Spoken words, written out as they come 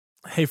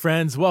Hey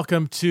friends,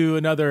 welcome to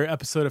another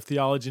episode of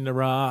Theology in the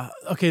Raw.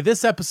 Okay,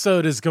 this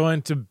episode is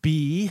going to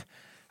be,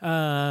 it's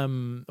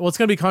going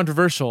to be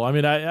controversial. I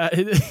mean,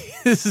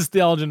 this is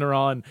Theology in the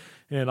Raw,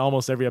 and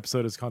almost every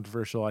episode is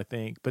controversial, I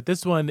think. But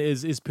this one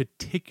is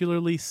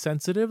particularly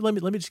sensitive. Let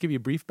me just give you a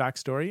brief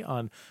backstory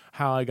on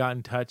how I got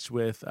in touch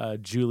with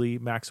Julie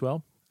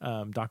Maxwell,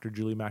 Dr.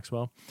 Julie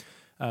Maxwell.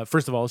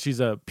 First of all,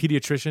 she's a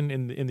pediatrician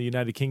in the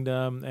United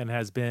Kingdom and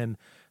has been,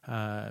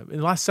 in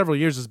the last several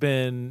years, has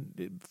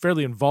been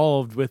fairly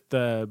involved with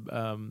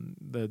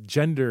the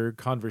gender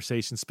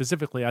conversation,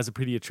 specifically as a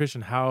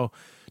pediatrician, how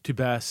to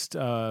best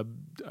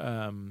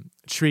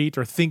treat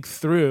or think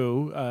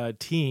through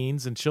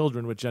teens and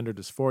children with gender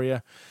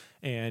dysphoria.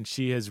 And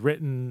she has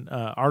written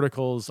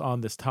articles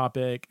on this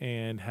topic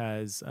and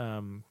has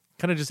kind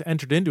of just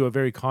entered into a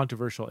very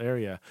controversial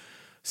area.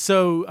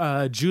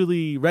 So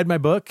Julie read my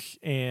book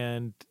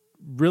and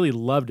really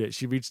loved it.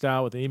 She reached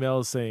out with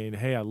emails saying,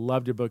 "Hey, I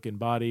loved your book,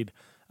 Embodied.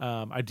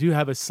 I do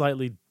have a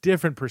slightly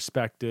different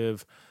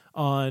perspective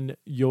on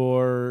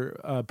your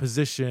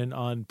position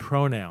on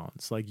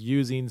pronouns, like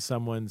using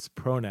someone's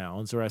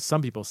pronouns, or as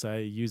some people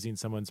say, using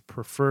someone's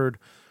preferred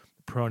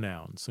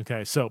pronouns."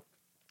 Okay, so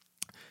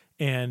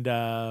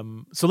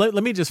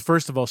let me just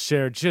first of all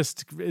share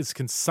just as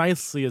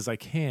concisely as I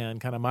can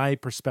kind of my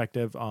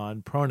perspective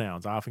on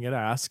pronouns. I often get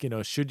asked,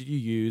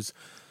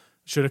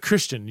 should a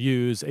Christian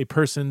use a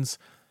person's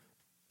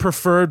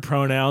preferred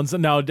pronouns?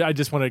 Now, I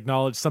just want to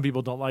acknowledge some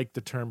people don't like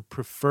the term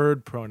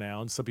preferred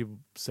pronouns. Some people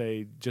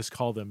say just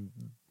call them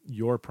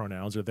your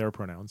pronouns or their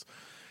pronouns.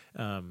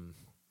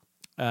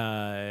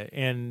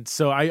 And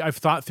so I've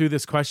thought through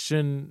this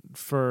question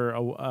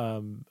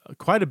for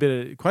quite a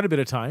bit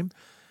of time.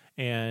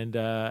 And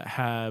I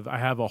have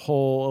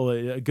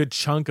a good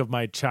chunk of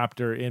my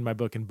chapter in my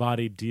book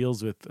Embodied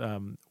deals with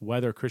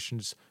whether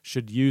Christians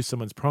should use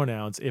someone's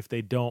pronouns if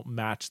they don't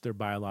match their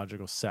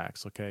biological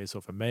sex. Okay, so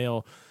if a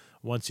male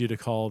wants you to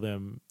call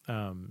them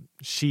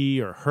she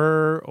or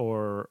her,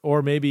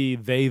 or maybe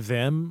they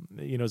them,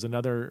 is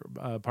another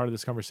part of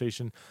this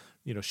conversation.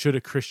 Should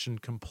a Christian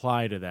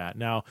comply to that?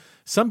 Now,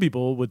 some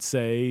people would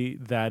say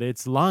that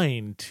it's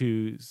lying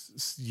to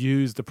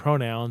use the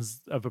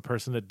pronouns of a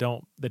person that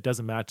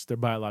doesn't match their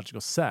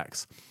biological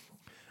sex.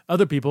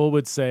 Other people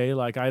would say,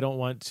 like, I don't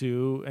want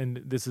to,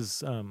 and this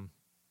is, I'm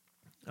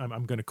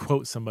going to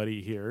quote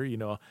somebody here,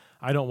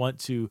 I don't want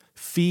to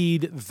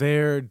feed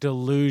their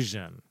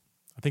delusion.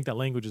 I think that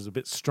language is a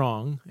bit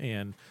strong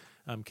and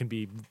can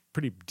be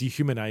pretty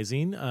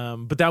dehumanizing,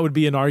 but that would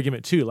be an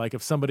argument too. Like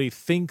if somebody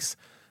thinks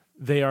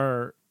they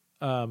are,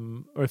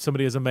 or if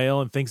somebody is a male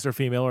and thinks they're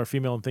female, or a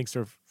female and thinks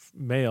they're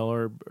male,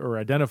 or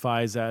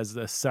identifies as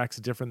a sex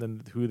different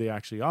than who they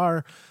actually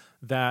are,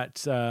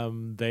 that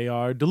they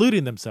are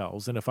deluding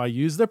themselves. And if I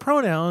use their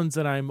pronouns,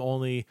 then I'm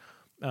only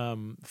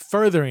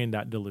furthering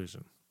that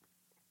delusion.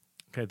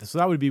 Okay, so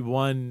that would be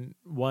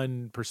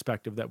one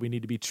perspective, that we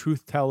need to be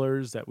truth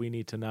tellers, that we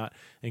need to not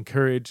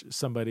encourage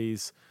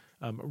somebody's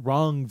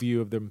wrong view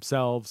of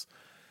themselves.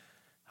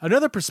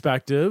 Another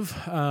perspective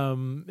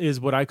is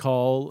what I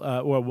call,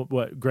 or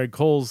what Greg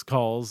Coles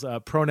calls,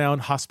 pronoun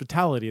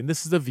hospitality. And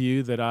this is a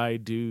view that I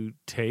do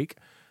take.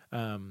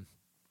 And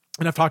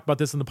I've talked about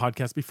this in the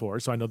podcast before,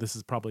 so I know this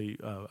is probably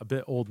a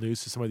bit old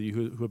news to some of you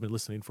who have been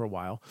listening for a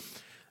while.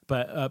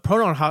 But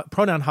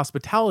pronoun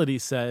hospitality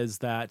says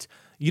that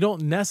you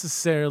don't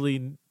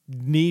necessarily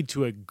need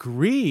to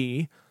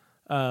agree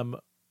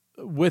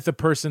with a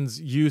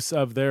person's use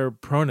of their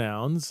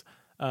pronouns,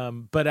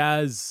 but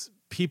as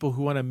people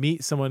who want to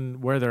meet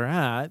someone where they're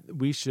at,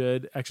 we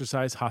should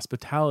exercise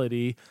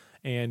hospitality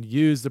and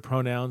use the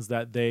pronouns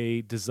that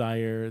they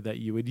desire that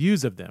you would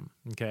use of them,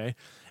 okay?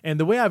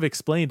 And the way I've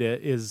explained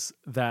it is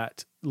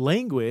that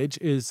language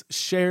is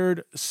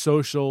shared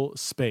social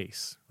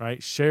space,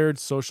 right? Shared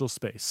social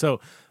space. So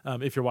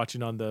if you're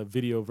watching on the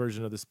video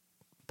version of this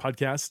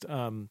podcast,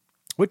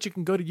 which you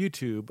can go to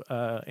YouTube,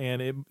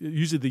 and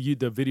usually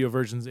the video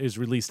version is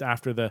released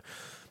after the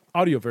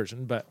audio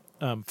version, but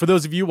for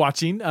those of you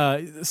watching,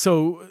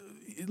 so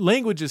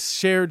language is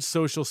shared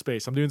social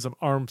space. I'm doing some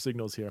arm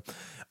signals here.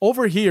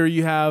 Over here,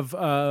 you have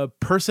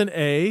person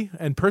A,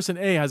 and person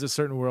A has a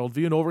certain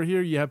worldview. And over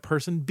here, you have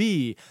person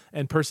B,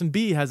 and person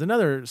B has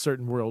another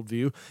certain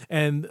worldview.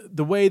 And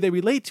the way they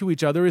relate to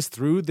each other is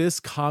through this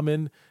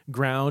common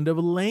ground of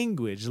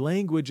language.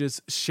 Language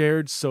is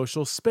shared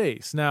social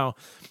space. Now,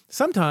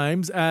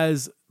 sometimes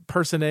as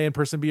person A and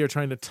person B are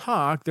trying to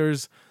talk,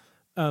 there's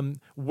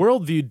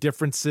worldview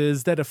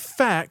differences that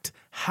affect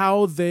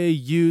how they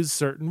use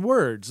certain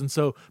words. And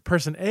so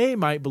person A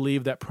might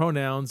believe that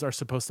pronouns are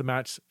supposed to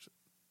match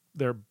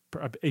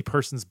a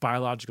person's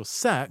biological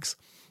sex,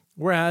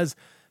 whereas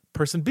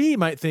person B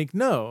might think,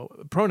 no,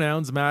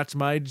 pronouns match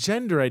my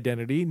gender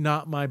identity,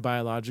 not my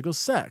biological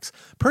sex.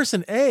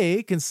 Person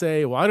A can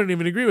say, well, I don't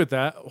even agree with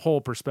that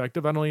whole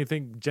perspective. I don't even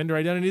think gender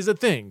identity is a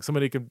thing.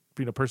 Somebody could,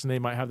 person A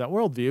might have that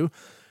worldview.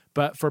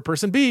 But for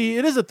person B,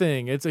 it is a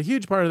thing. It's a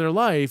huge part of their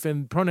life,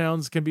 and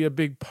pronouns can be a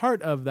big part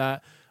of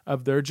that,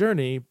 of their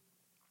journey.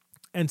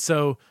 And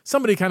so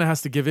somebody kind of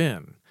has to give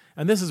in.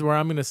 And this is where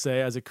I'm going to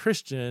say, as a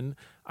Christian,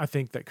 I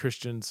think that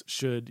Christians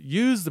should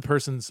use the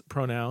person's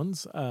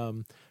pronouns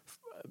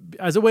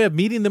as a way of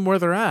meeting them where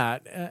they're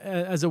at,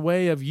 as a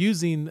way of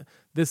using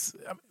this.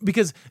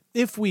 Because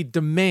if we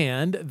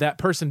demand that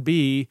person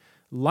B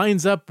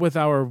lines up with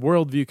our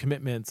worldview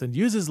commitments and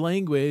uses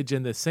language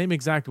in the same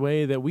exact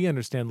way that we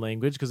understand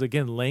language, because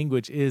again,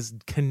 language is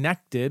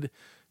connected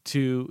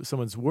to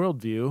someone's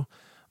worldview,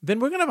 then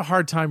we're going to have a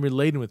hard time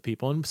relating with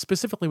people. And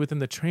specifically within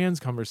the trans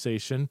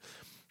conversation,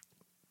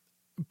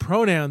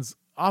 pronouns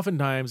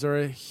oftentimes are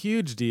a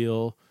huge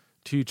deal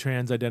to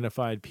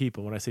trans-identified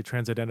people. When I say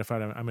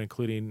trans-identified, I'm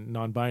including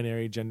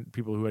non-binary,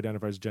 people who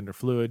identify as gender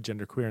fluid,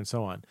 gender queer, and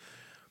so on.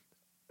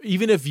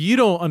 Even if you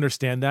don't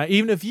understand that,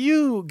 even if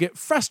you get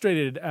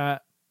frustrated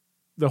at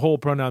the whole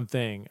pronoun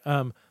thing,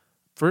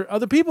 for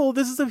other people,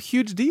 this is a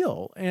huge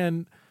deal.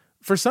 And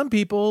for some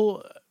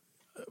people,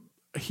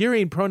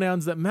 hearing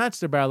pronouns that match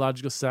their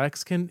biological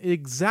sex can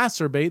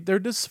exacerbate their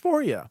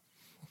dysphoria.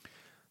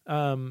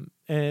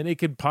 And it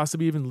could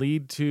possibly even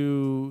lead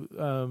to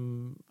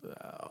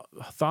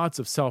thoughts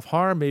of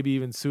self-harm, maybe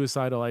even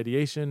suicidal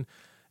ideation,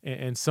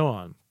 and so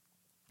on.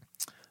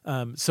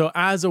 So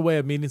as a way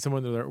of meeting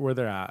someone where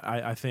they're at,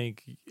 I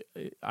think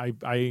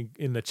I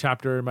in the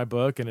chapter in my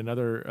book and in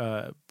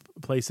other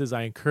places,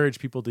 I encourage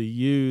people to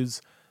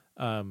use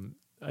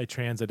a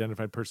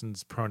trans-identified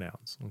person's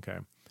pronouns, okay?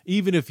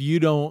 Even if you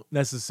don't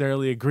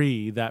necessarily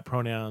agree that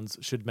pronouns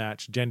should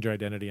match gender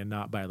identity and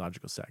not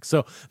biological sex.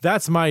 So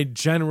that's my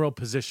general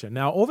position.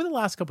 Now, over the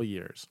last couple of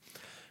years,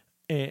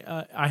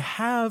 I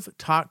have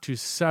talked to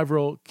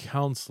several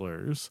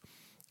counselors,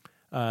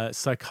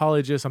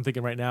 psychologists. I'm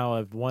thinking right now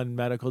of one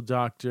medical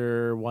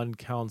doctor, one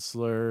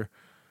counselor,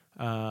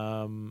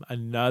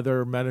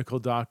 another medical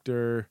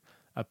doctor,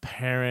 a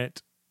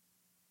parent,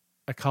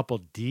 a couple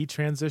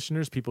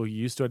detransitioners, people who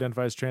used to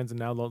identify as trans and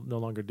now no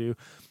longer do.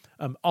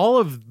 All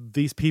of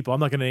these people,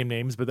 I'm not going to name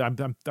names, but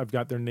I've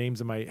got their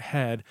names in my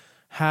head,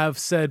 have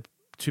said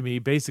to me,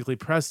 basically,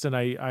 Preston,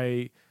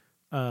 I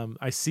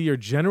see your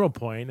general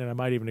point, and I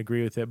might even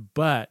agree with it,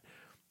 but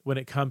when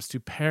it comes to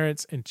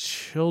parents and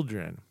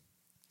children,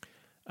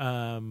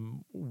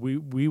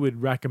 we would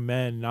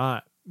recommend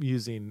not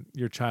using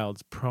your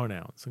child's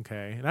pronouns.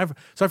 Okay. And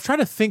I've tried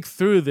to think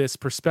through this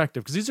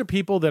perspective, because these are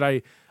people that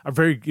are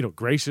very,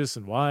 gracious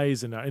and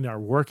wise and are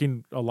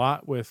working a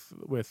lot with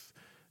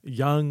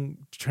young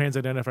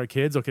trans-identified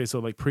kids. Okay. So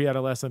like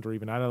pre-adolescent or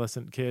even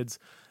adolescent kids.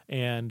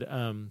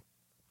 And,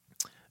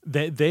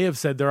 they have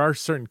said there are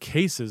certain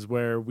cases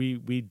where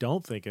we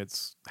don't think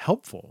it's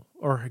helpful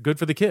or good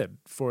for the kid,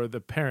 for the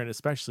parent,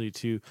 especially,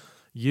 to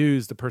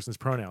use the person's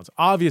pronouns.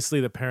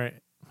 Obviously the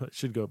parent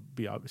should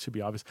be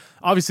obvious.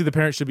 Obviously the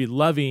parent should be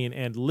loving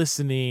and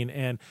listening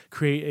and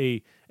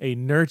create a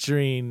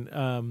nurturing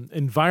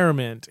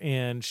environment,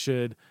 and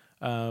should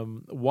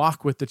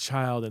walk with the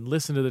child and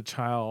listen to the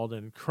child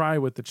and cry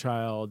with the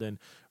child and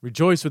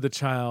rejoice with the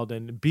child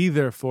and be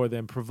there for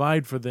them,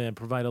 provide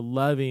a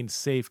loving,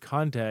 safe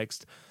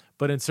context.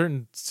 But in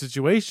certain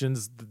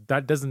situations,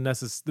 that doesn't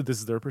necessarily, this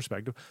is their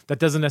perspective, that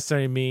doesn't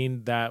necessarily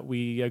mean that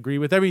we agree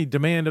with every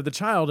demand of the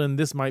child. And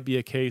this might be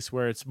a case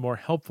where it's more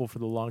helpful for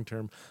the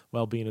long-term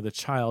well-being of the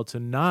child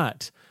to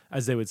not,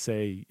 as they would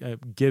say,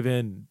 give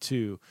in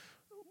to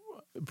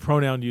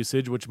pronoun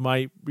usage, which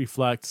might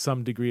reflect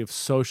some degree of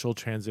social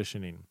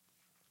transitioning.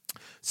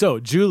 So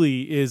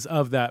Julie is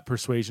of that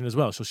persuasion as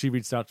well. So she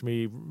reached out to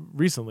me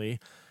recently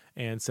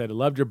and said, I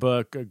loved your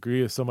book,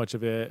 agree with so much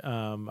of it.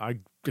 I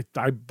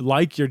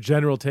like your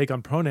general take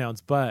on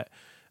pronouns, but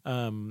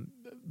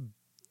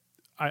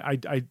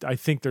I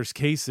think there's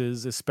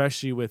cases,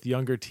 especially with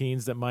younger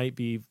teens, that might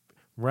be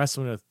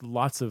wrestling with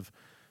lots of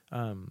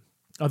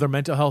other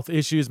mental health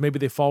issues. Maybe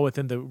they fall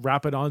within the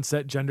rapid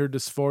onset gender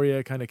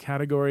dysphoria kind of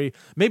category.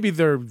 Maybe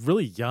they're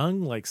really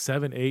young, like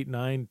 7, 8,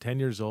 9, 10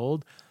 years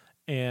old.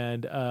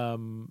 And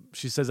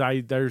she says,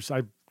 I've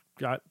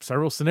got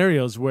several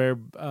scenarios where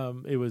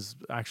it was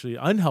actually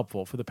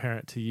unhelpful for the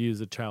parent to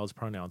use a child's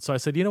pronouns. So I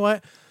said, you know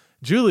what,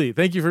 Julie,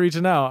 thank you for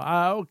reaching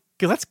out.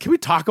 Can we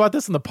talk about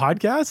this on the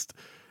podcast?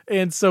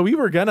 And so we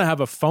were going to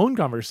have a phone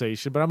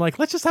conversation, but I'm like,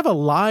 let's just have a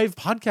live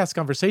podcast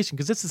conversation,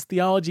 because this is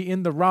theology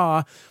in the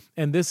raw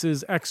and this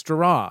is extra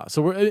raw.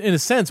 So we're, in a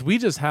sense, we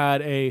just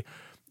had a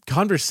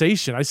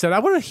conversation. I said, I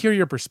want to hear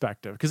your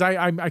perspective, because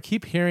I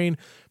keep hearing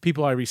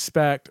people I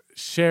respect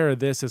share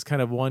this as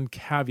kind of one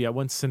caveat,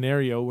 one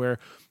scenario where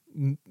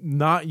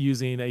not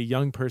using a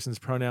young person's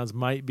pronouns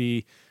might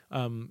be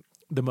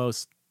the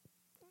most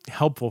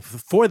helpful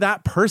for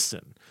that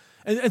person.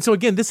 And so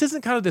again, this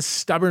isn't kind of this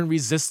stubborn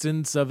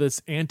resistance of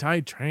this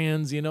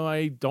anti-trans,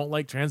 I don't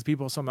like trans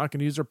people, so I'm not going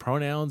to use their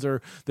pronouns,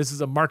 or this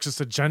is a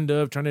Marxist agenda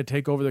of trying to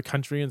take over the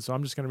country, and so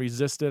I'm just going to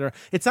resist it. Or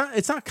it's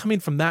not coming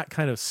from that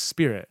kind of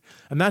spirit.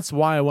 And that's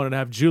why I wanted to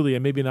have Julie,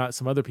 and maybe not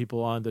some other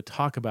people, on to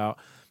talk about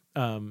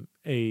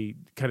a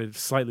kind of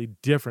slightly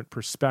different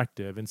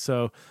perspective. And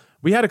so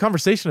we had a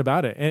conversation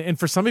about it. And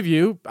for some of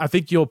you, I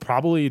think you'll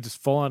probably just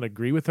full on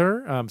agree with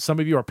her. Some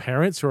of you are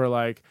parents who are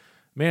like,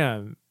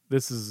 man,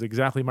 this is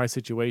exactly my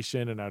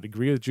situation, and I'd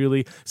agree with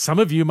Julie. Some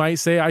of you might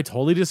say, I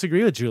totally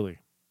disagree with Julie.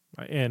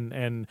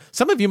 And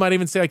some of you might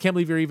even say, I can't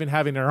believe you're even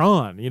having her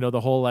on,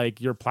 the whole,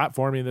 like, you're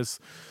platforming this,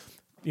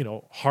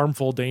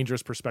 harmful,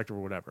 dangerous perspective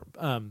or whatever.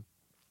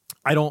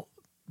 I don't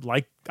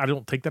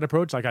take that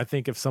approach. Like, I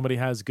think if somebody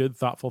has good,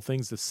 thoughtful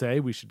things to say,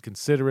 we should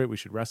consider it. We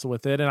should wrestle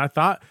with it. And I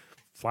thought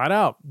flat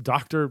out,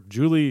 Dr.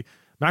 Julie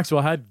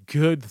Maxwell had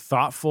good,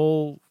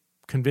 thoughtful,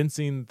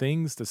 convincing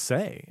things to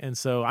say. And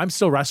so I'm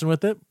still wrestling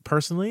with it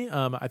personally.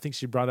 I think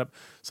she brought up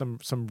some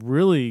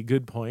really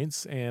good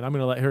points, and I'm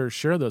going to let her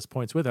share those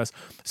points with us.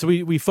 So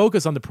we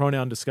focus on the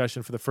pronoun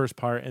discussion for the first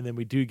part, and then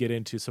we do get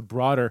into some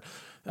broader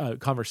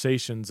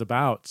conversations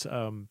about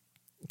kind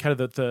of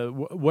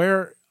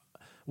the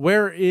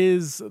where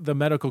is the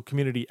medical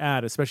community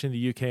at, especially in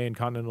the UK and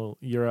continental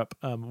Europe.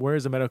 Where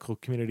is the medical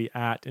community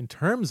at in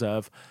terms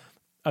of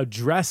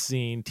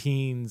addressing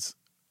teens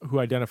who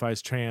identify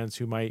as trans,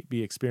 who might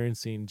be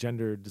experiencing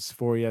gender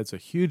dysphoria? It's a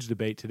huge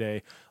debate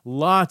today.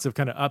 Lots of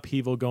kind of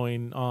upheaval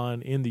going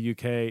on in the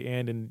UK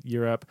and in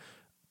Europe.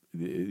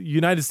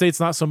 United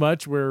States, not so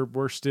much.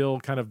 We're still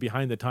kind of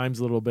behind the times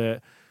a little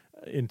bit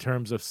in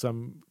terms of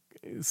some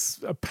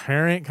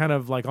apparent kind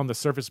of like on the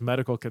surface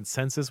medical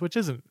consensus, which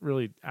isn't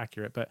really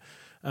accurate. But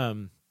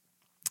so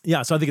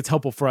I think it's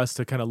helpful for us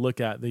to kind of look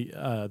at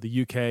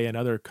the UK and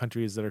other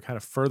countries that are kind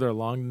of further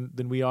along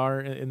than we are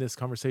in this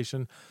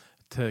conversation,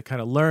 to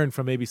kind of learn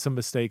from maybe some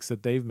mistakes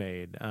that they've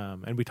made.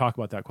 And we talk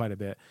about that quite a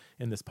bit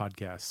in this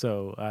podcast.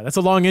 So that's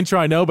a long intro,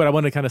 I know, but I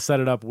want to kind of set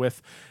it up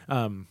with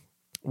kind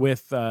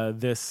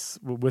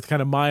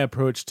of my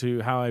approach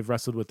to how I've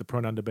wrestled with the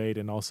pronoun debate,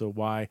 and also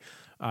why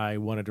I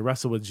wanted to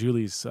wrestle with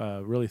Julie's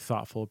really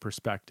thoughtful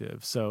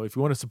perspective. So if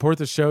you want to support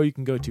the show, you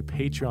can go to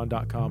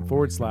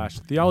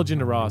patreon.com/Theology in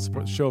the Raw,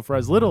 support the show for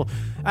as little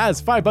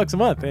as $5 a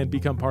month, and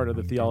become part of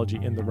the Theology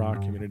in the Raw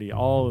community.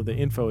 All of the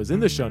info is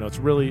in the show notes.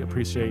 Really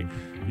appreciate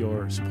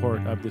your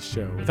support of this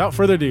show. Without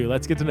further ado,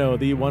 let's get to know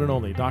the one and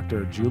only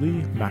Dr.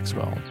 Julie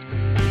Maxwell.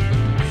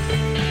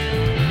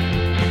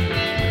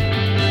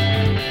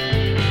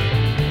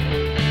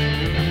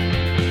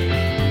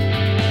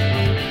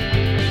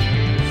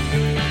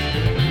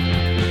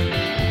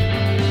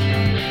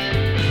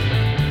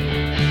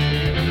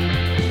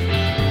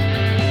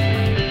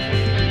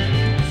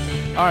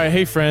 All right,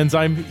 hey friends,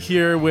 I'm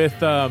here with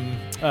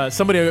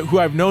somebody who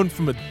I've known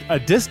from a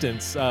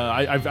distance.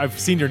 I've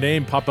seen your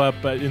name pop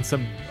up in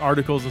some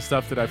articles and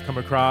stuff that I've come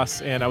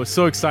across, and I was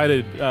so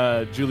excited,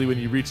 Julie, when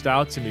you reached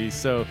out to me.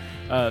 So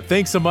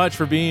thanks so much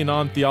for being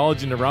on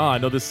Theology in the Raw. I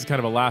know this is kind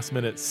of a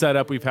last-minute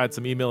setup. We've had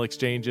some email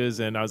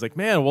exchanges, and I was like,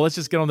 man, well, let's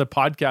just get on the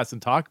podcast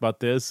and talk about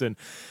this. And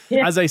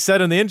as I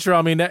said in the intro,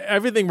 I mean,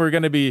 everything we're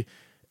going to be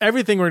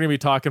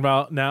talking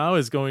about now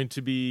is going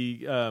to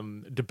be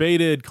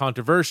debated,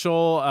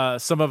 controversial.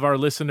 Some of our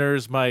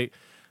listeners might,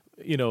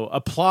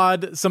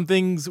 applaud some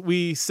things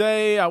we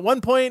say at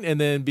one point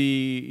and then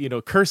be,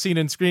 cursing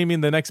and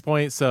screaming the next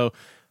point. So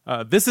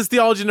this is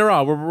Theology in the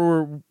Raw.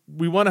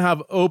 We want to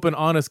have open,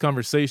 honest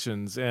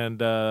conversations,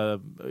 and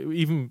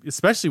even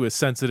especially with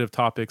sensitive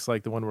topics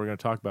like the one we're going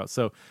to talk about.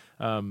 So,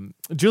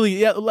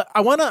 Julie,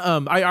 I want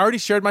to. I already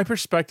shared my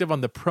perspective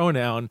on the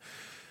pronoun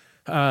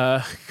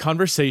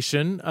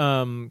conversation.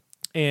 Why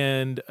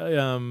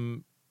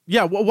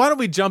don't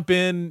we jump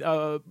in?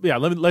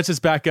 Let's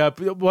just back up.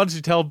 Why don't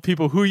you tell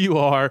people who you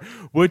are,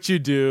 what you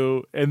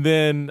do, and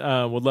then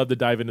we'd love to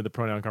dive into the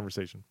pronoun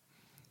conversation.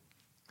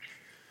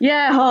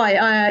 Yeah,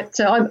 hi.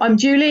 So I'm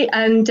Julie,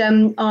 and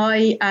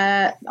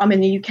I'm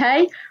in the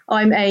UK.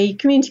 I'm a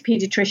community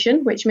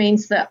paediatrician, which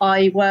means that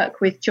I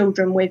work with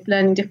children with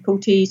learning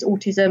difficulties,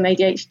 autism,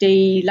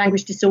 ADHD,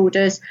 language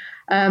disorders.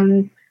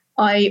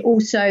 I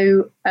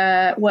also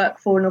work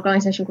for an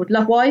organisation called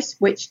Lovewise,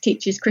 which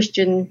teaches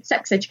Christian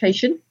sex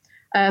education.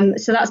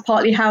 So that's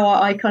partly how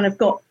I kind of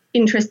got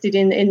interested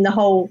in the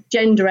whole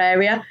gender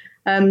area.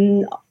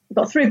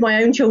 Got 3 of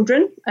my own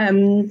children.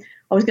 I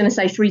was going to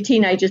say 3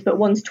 teenagers, but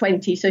one's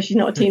 20, so she's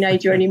not a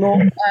teenager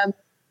anymore.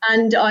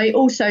 And I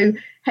also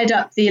head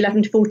up the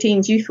 11 to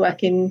 14s youth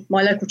work in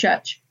my local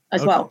church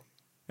as well.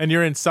 And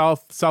you're in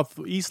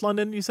southeast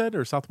London, you said,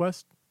 or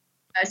southwest?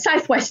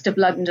 Southwest of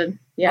London,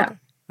 yeah.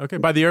 Okay,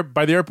 by the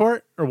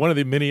airport, or one of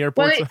the many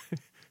airports? Well,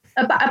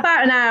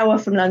 about an hour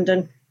from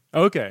London.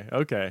 Okay.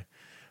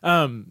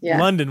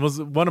 London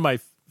was one of my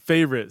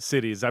favorite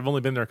cities. I've only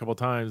been there a couple of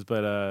times,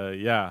 but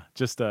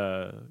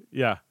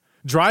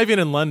driving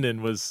in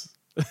London was.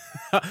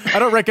 I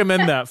don't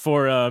recommend that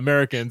for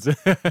Americans.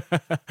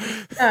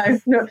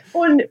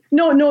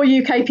 Nor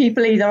UK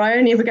people either. I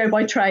only ever go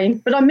by train,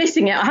 but I'm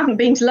missing it. I haven't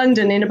been to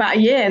London in about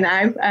a year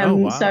now.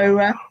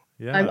 So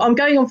I'm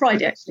going on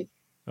Friday actually.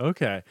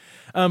 Okay.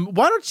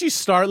 Why don't you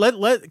start?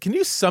 Can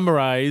you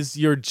summarize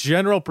your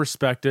general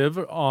perspective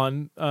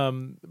on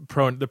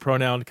the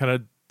pronoun kind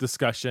of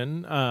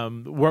discussion,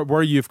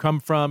 where you've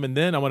come from, and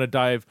then I want to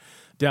dive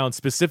down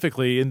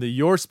specifically into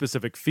your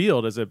specific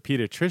field as a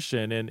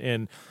pediatrician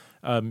and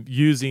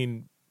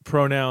using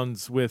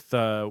pronouns with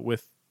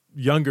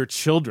younger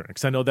children,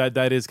 because I know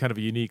that is kind of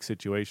a unique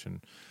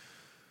situation.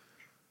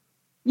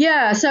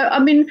 Yeah. So, I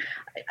mean,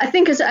 I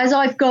think as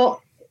I've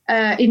got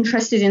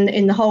interested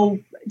in the whole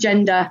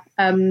gender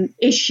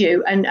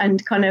issue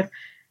and kind of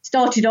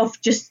started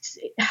off just,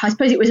 I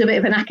suppose it was a bit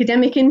of an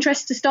academic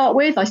interest to start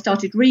with. I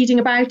started reading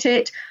about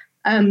it.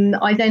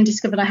 I then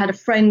discovered I had a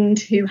friend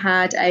who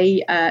had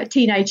a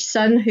teenage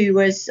son who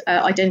was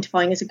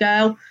identifying as a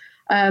girl.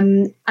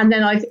 And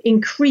then I've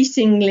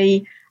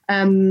increasingly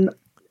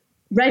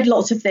read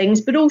lots of things,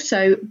 but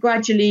also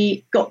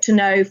gradually got to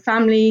know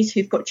families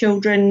who've got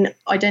children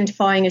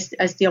identifying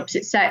as the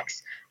opposite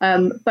sex,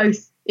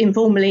 both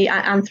informally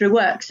and through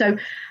work. So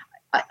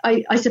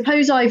I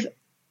suppose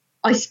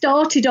I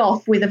started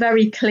off with a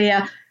very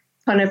clear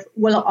kind of,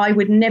 well, I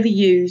would never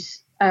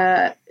use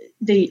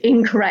the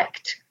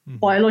incorrect,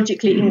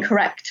 biologically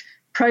incorrect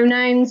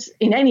pronouns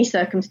in any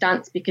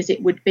circumstance because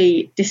it would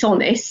be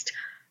dishonest.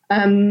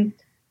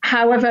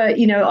 However,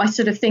 I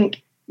sort of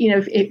think,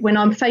 when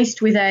I'm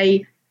faced with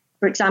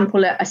for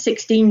example, a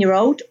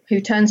 16-year-old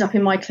who turns up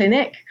in my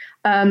clinic,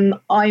 I'm,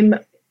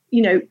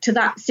 to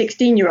that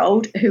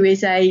 16-year-old who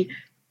is a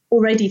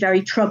already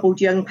very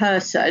troubled young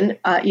person,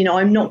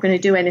 I'm not going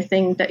to do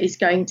anything that is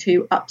going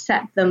to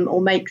upset them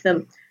or make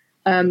them,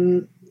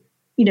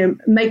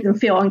 make them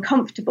feel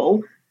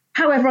uncomfortable.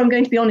 However, I'm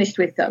going to be honest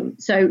with them.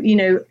 So,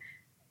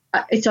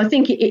 I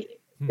think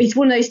it's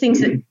one of those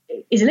things that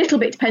is a little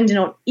bit dependent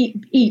on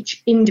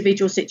each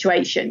individual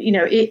situation.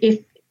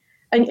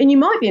 And you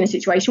might be in a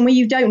situation where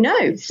you don't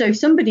know. So if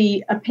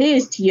somebody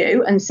appears to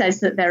you and says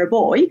that they're a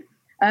boy,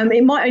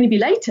 it might only be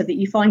later that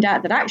you find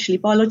out that actually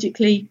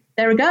biologically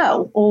they're a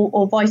girl,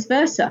 or vice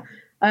versa.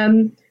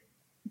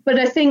 But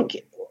I think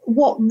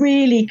what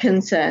really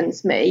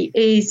concerns me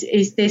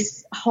is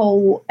this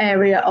whole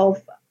area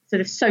of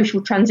sort of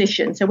social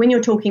transition. So when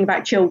you're talking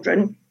about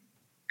children,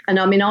 and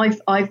I mean,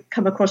 I've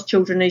come across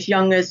children as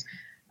young as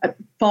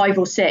 5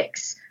 or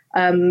 6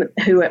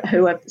 who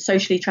are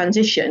socially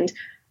transitioned,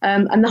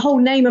 and the whole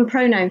name and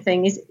pronoun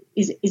thing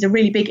is a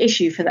really big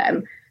issue for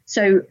them.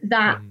 So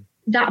that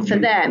for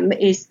them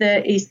is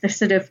the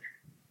sort of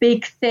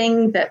big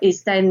thing that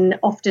is then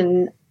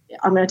often.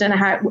 I mean, I don't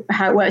know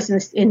how it works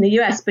in the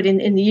US, but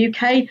in the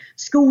UK,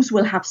 schools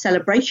will have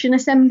celebration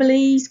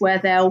assemblies where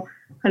they'll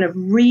kind of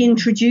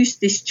reintroduce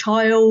this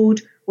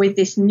child with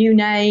this new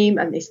name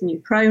and this new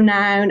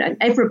pronoun, and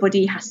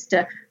everybody has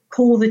to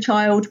call the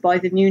child by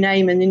the new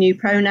name and the new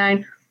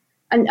pronoun.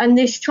 And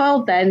this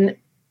child then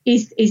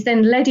is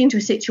then led into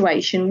a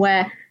situation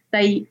where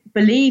they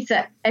believe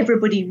that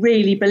everybody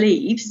really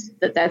believes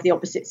that they're the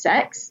opposite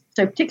sex.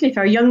 So particularly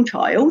for a young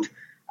child,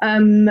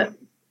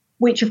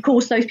 which of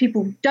course those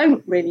people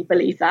don't really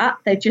believe that.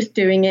 They're just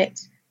doing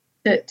it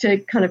to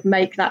kind of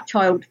make that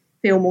child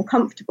feel more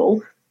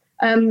comfortable.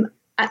 And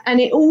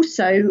it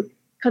also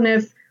kind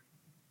of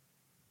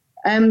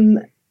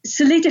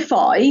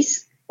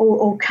solidifies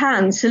or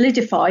can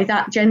solidify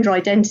that gender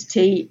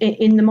identity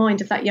in the mind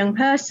of that young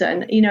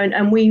person,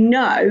 and we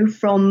know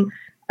from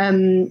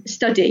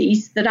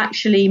studies that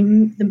actually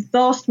the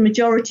vast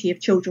majority of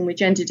children with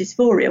gender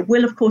dysphoria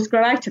will, of course,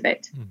 grow out of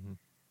it. Mm-hmm.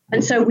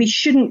 And so we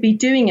shouldn't be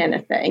doing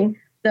anything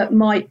that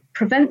might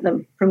prevent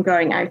them from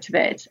growing out of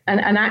it.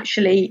 And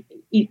actually,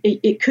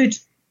 it could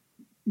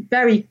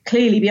very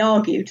clearly be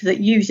argued that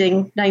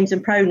using names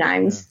and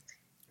pronouns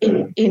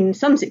in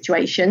some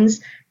situations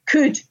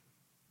could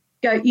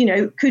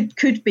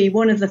be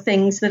one of the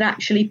things that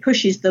actually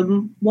pushes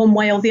them one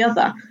way or the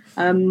other,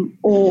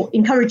 or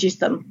encourages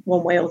them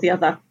one way or the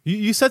other.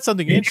 You said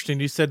something interesting.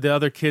 You said the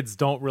other kids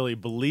don't really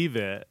believe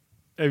it.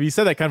 You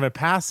said that kind of in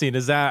passing.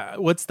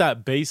 What's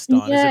that based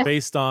on? Yeah. Is it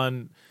based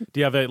on, do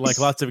you have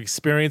lots of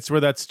experience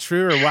where that's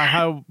true, or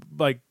how,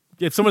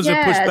 if someone's going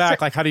to push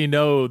back, how do you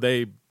know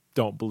they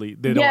don't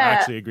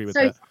actually agree with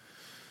that?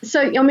 So,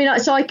 I mean,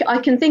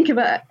 I can think of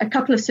a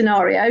couple of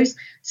scenarios.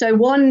 So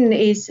one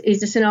is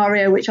a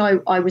scenario which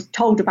I was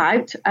told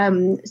about.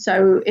 And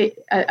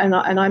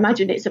I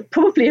imagine it's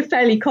probably a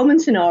fairly common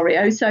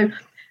scenario. So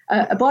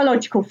a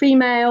biological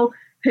female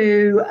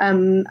who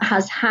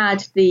has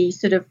had the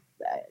sort of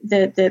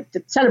the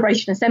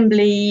celebration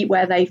assembly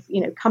where they've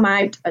come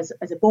out as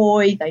a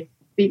boy. They've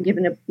been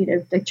given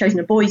they've chosen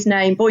a boy's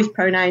name, boy's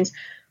pronouns.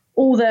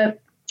 All the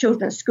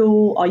children at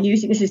school are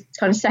using, this is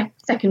kind of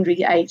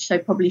secondary age, so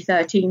probably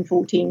 13,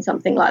 14,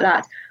 something like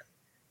that.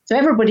 So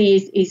everybody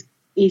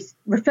is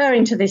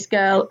referring to this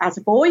girl as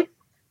a boy,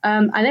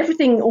 and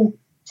everything all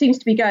seems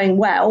to be going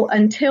well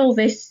until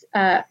this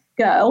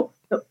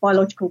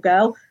biological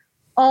girl,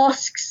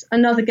 asks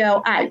another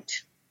girl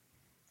out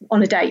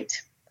on a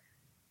date.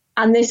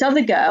 And this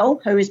other girl,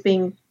 who has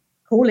been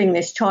calling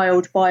this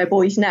child by a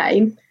boy's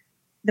name,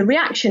 the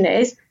reaction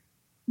is,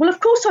 well, of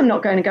course I'm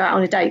not going to go out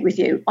on a date with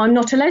you. I'm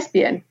not a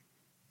lesbian.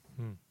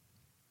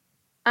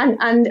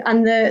 And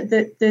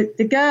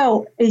the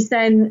girl is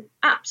then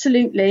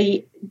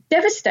absolutely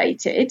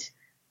devastated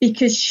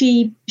because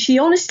she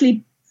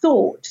honestly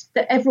thought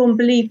that everyone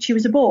believed she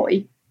was a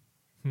boy.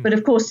 But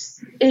of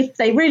course, if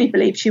they really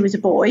believed she was a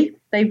boy,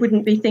 they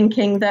wouldn't be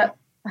thinking that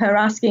her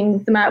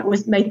asking them out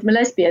made them a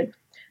lesbian.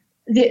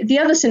 The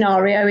other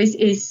scenario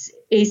is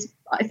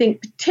I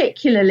think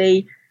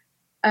particularly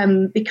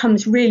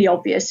becomes really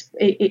obvious.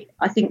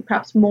 I think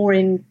perhaps more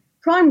in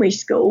primary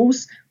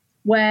schools,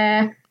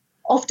 where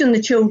often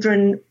the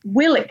children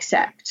will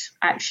accept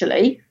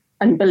actually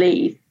and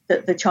believe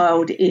that the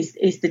child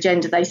is the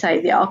gender they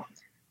say they are,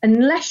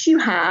 unless you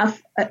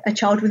have a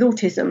child with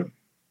autism.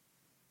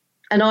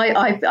 And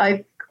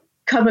I've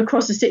come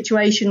across a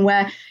situation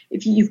where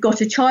if you've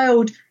got a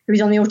child who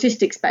is on the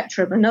autistic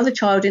spectrum, another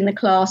child in the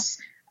class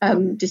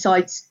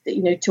decides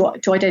that,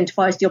 to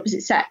identify as the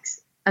opposite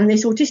sex, and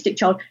this autistic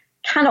child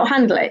cannot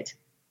handle it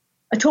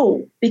at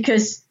all,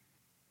 because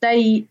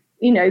they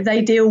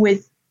deal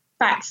with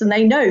facts and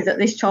they know that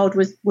this child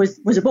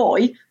was a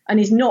boy and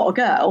is not a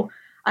girl,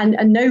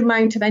 and no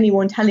amount of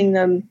anyone telling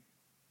them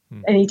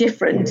any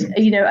different,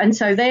 and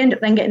so they end up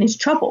then getting into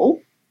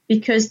trouble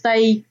because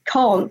they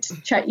can't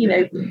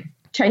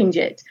change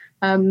it.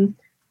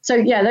 So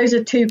yeah, those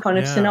are two kind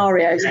of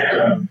scenarios.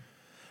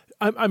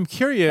 I'm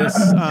curious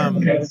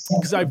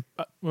because I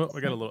got a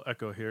little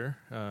echo here.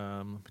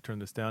 Let me turn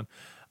this down.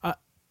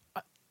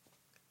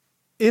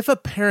 If a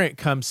parent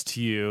comes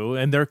to you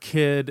and their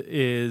kid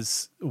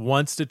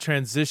wants to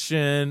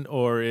transition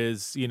or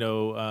is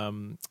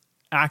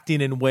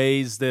acting in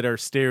ways that are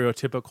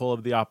stereotypical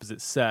of the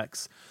opposite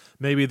sex,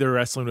 maybe they're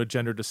wrestling with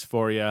gender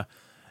dysphoria,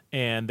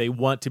 and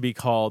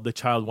the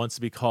child wants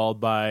to be called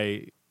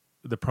by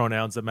the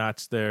pronouns that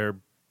match their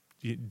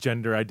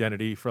gender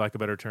identity, for lack of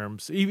better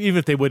terms, even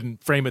if they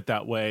wouldn't frame it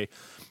that way,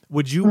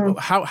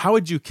 how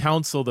would you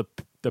counsel the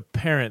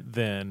parent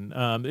then?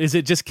 Is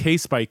it just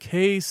case by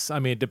case? I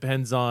mean, it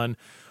depends on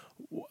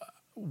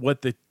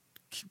what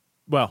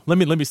let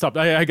me stop.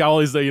 I got all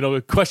these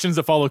questions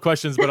that follow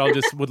questions, but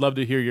would love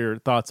to hear your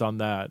thoughts on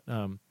that.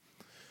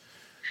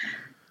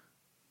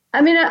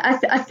 I mean,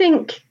 I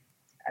think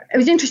it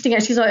was interesting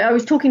actually, because I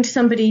was talking to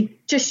somebody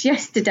just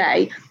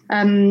yesterday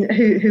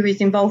who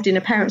is involved in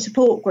a parent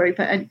support group,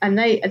 and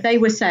they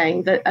were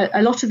saying that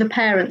a lot of the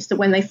parents, that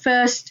when they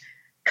first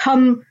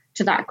come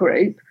to that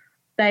group,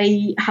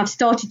 they have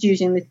started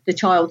using the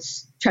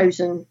child's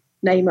chosen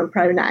name and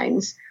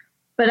pronouns,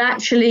 but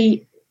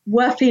actually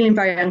were feeling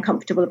very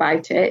uncomfortable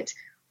about it,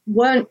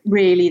 weren't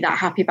really that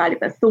happy about it,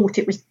 but thought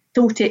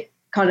it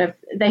kind of,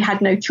 they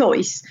had no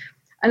choice.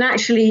 And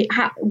actually,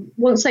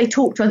 once they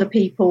talked to other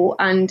people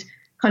and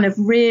kind of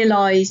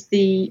realised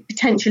the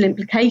potential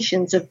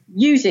implications of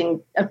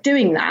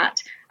doing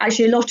that,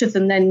 actually a lot of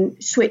them then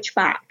switch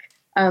back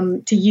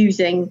to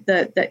using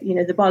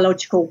the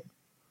biological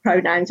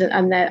pronouns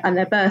and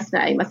their birth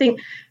name. I think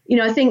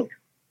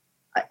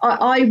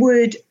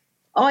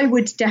I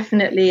would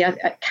definitely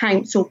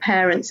counsel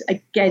parents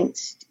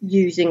against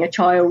using a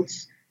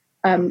child's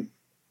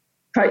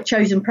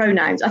chosen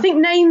pronouns. I think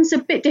names are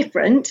a bit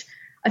different.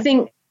 I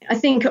think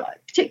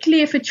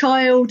particularly if a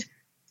child,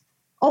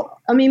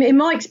 I mean, in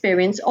my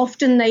experience,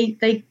 often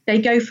they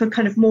go for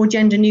kind of more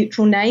gender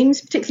neutral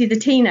names. Particularly the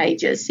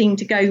teenagers seem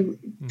to go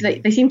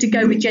they seem to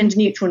go with gender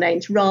neutral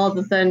names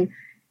rather than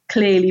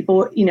clearly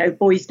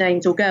boys'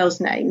 names or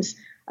girls' names.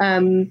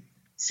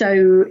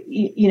 So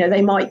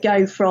they might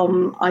go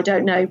from, I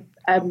don't know,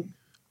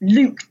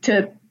 Luke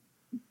to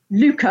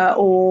Luca,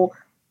 or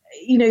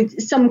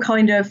some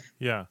kind of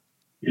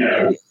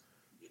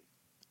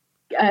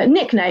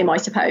nickname, I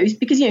suppose,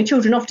 because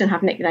children often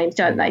have nicknames,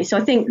 don't they? So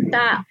I think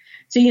that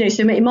so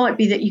it might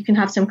be that you can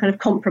have some kind of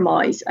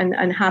compromise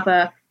and have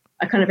a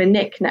kind of a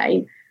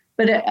nickname,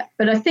 but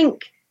I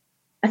think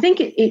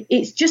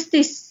it's just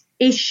this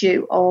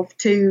issue of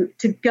to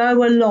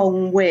go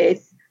along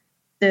with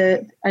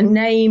a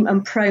name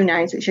and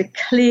pronouns which are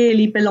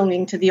clearly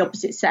belonging to the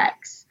opposite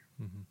sex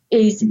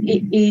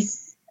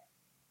is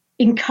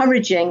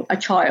encouraging a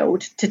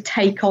child to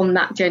take on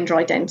that gender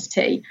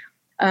identity,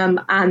 and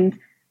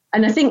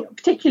I think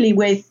particularly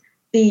with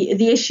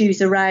the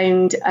issues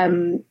around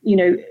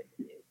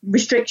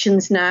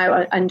restrictions now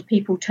and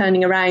people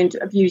turning around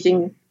of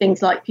using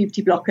things like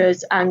puberty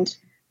blockers and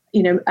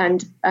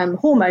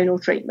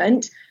hormonal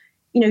treatment,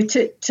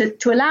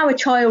 to allow a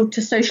child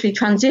to socially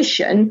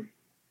transition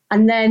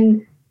and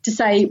then to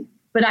say,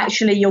 but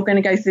actually you're going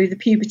to go through the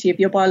puberty of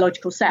your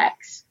biological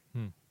sex.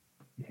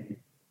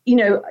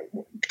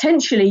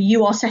 Potentially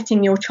you are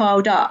setting your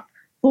child up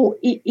for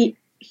it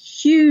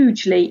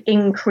hugely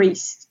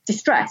increased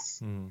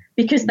distress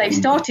because they've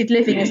started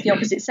living as the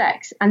opposite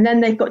sex and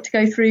then they've got to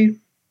go through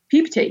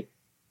puberty.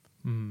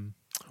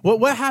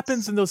 What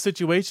happens in those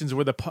situations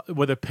where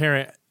the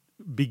parent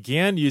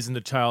began using the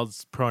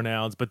child's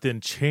pronouns but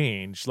then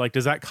changed? Like,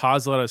 does that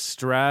cause a lot of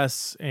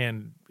stress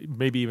and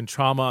maybe even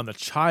trauma on the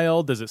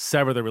child? Does it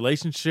sever the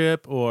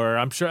relationship? Or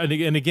I'm sure, and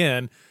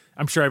again,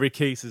 I'm sure every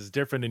case is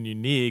different and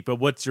unique, but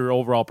what's your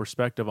overall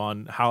perspective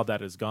on how that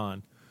has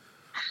gone?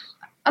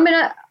 I mean,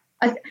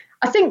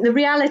 I think the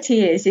reality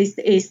is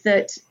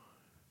that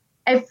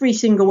every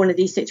single one of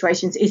these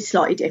situations is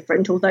slightly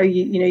different, although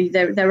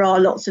there are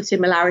lots of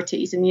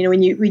similarities. And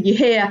when you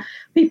hear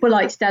people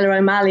like Stella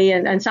O'Malley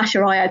and Sasha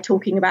Ayad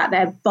talking about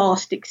their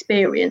vast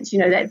experience,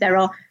 there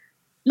are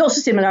lots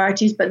of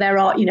similarities, but there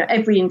are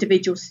every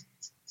individual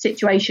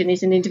situation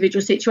is an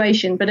individual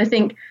situation. But I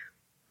think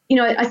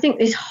I think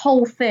this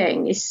whole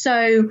thing is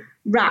so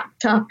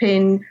wrapped up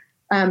in,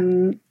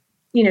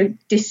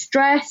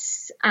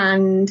 distress,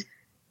 and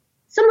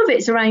some of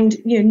it's around,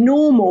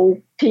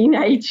 normal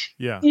teenage,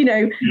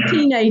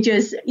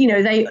 teenagers,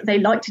 they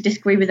like to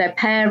disagree with their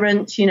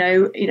parents,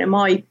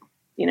 my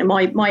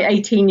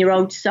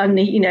 18-year-old son,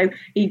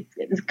 he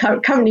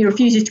currently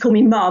refuses to call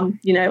me mum.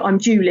 I'm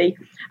Julie.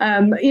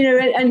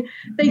 And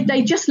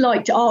they just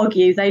like to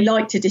argue. They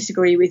like to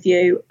disagree with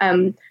you.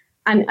 And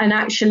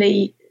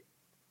actually,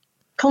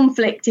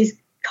 conflict is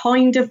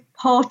kind of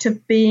part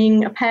of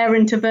being a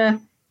parent of a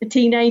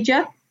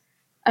teenager.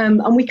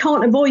 And we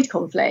can't avoid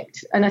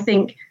conflict. And I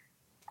think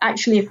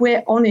actually, if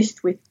we're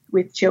honest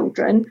with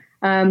children,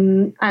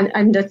 and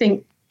I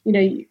think,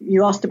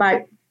 you asked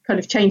about kind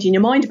of changing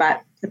your mind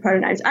about the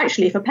pronouns.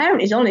 Actually, if a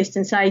parent is honest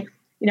and say,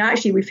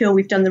 actually, we feel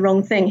we've done the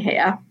wrong thing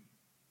here,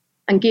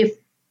 and give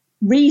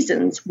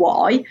reasons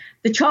why,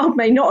 the child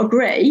may not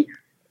agree,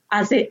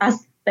 as they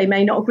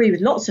may not agree with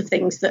lots of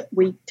things that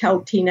we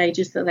tell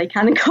teenagers that they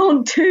can and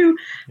can't do.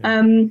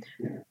 Yeah.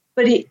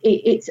 But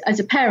it's as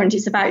a parent,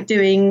 it's about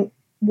doing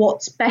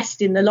what's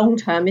best in the long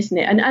term, isn't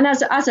it? And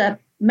as a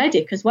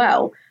medic as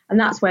well, and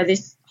that's where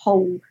this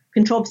whole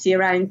controversy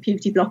around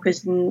puberty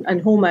blockers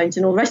and hormones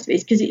and all the rest of it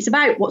is, because it's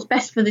about what's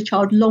best for the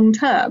child long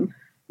term,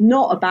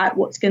 not about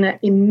what's going to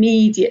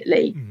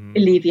immediately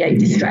alleviate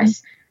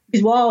distress.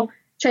 Because while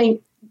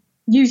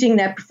using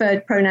their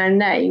preferred pronoun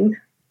name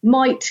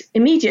might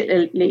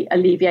immediately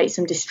alleviate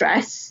some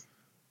distress,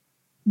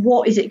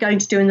 what is it going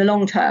to do in the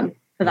long term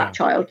for that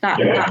child?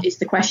 That is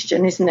the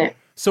question, isn't it?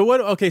 So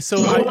what? Okay, so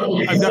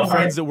I've got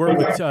friends that work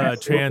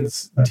with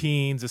trans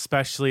teens,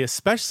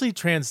 especially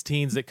trans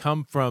teens that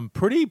come from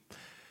pretty,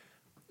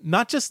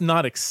 not just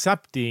not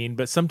accepting,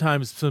 but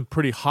sometimes some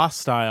pretty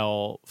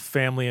hostile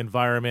family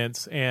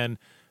environments. And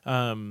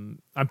I'm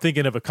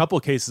thinking of a couple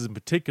of cases in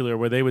particular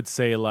where they would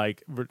say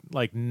like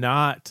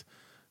not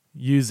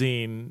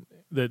using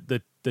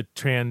the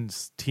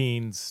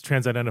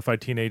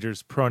trans-identified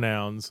teenagers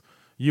pronouns,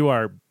 you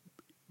are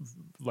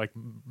like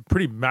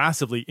pretty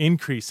massively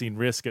increasing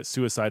risk at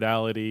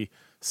suicidality,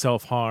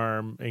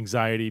 self-harm,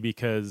 anxiety,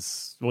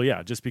 because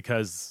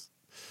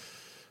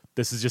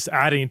this is just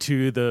adding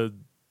to the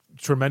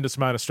tremendous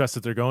amount of stress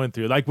that they're going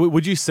through. Like,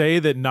 would you say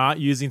that not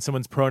using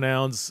someone's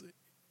pronouns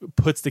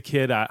puts the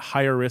kid at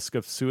higher risk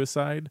of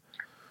suicide?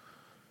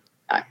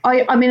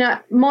 I mean,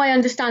 my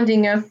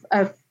understanding of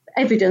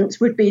evidence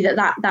would be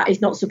that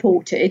is not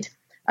supported.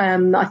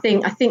 I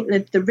think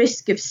that the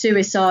risk of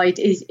suicide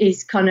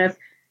is kind of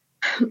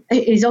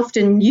is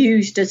often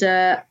used as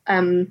a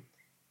to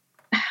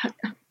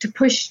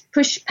push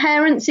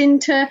parents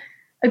into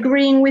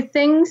agreeing with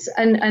things,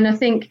 and I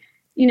think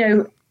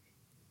I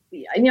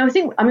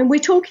mean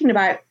we're talking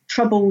about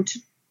troubled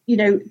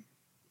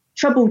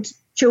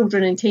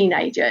children and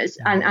teenagers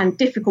and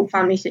difficult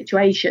family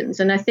situations,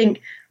 and I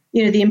think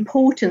the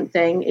important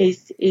thing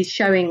is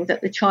showing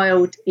that the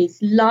child is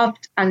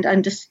loved and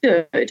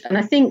understood, and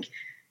I think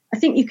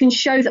you can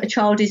show that a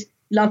child is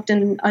loved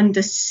and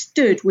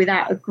understood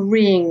without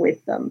agreeing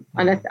with them.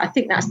 And I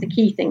think that's the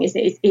key thing, is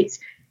it's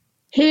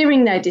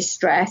hearing their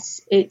distress,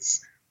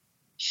 it's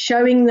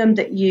showing them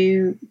that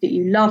you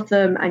love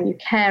them and you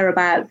care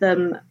about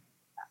them.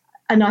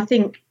 And I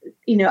think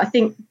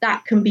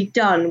that can be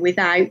done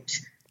without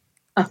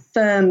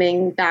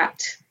affirming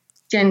that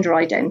gender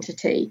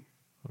identity.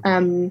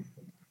 And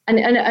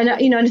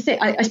I think,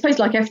 I suppose,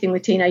 like everything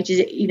with teenagers,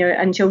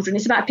 and children,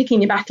 it's about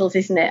picking your battles,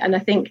 isn't it? And I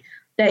think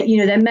that,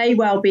 there may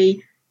well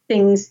be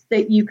things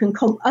that you can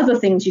other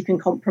things you can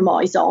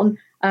compromise on,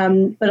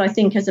 but I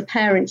think as a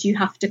parent you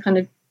have to kind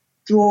of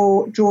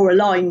draw a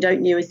line,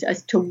 don't you,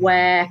 as to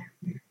where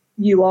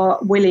you are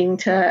willing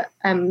to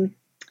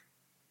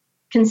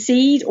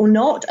concede or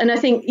not. And I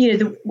think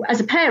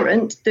as a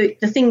parent, the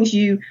things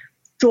you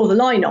draw the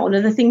line on are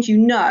the things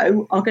are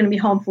going to be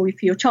harmful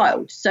for your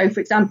child. So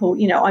for example,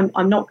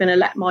 I'm not going to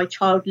let my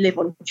child live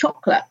on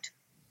chocolate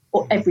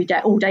all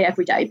day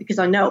every day, because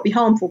I know it'll be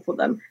harmful for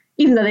them,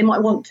 even though they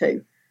might want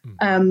to.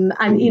 And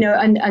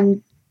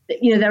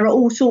there are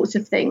all sorts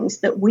of things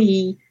that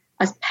we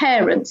as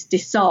parents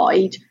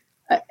decide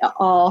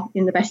are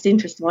in the best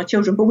interest of our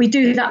children, but we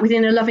do that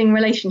within a loving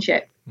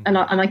relationship. And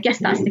I guess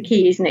that's the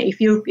key, isn't it?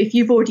 If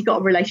you've already got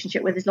a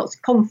relationship where there's lots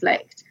of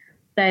conflict,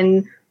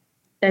 then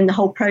the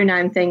whole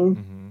pronoun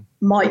thing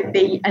might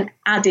be an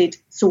added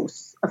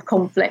source of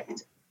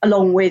conflict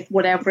along with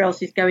whatever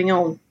else is going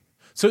on.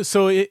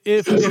 So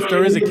if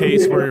there is a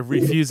case where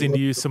refusing to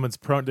use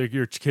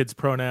your kid's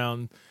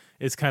pronoun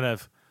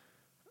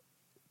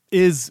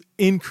is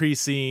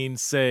increasing,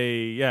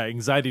 say,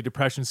 anxiety,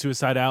 depression,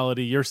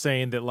 suicidality, you're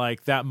saying that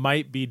like that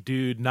might be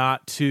due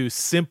not to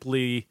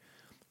simply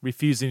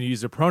refusing to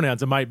use their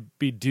pronouns. It might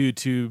be due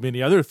to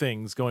many other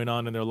things going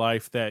on in their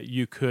life that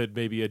you could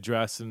maybe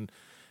address and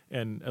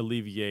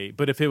alleviate.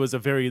 But if it was a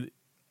very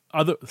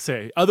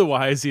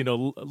otherwise,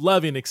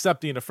 loving,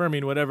 accepting,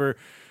 affirming, whatever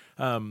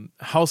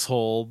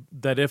household,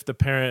 that if the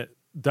parent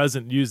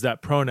doesn't use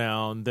that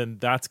pronoun, then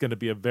that's going to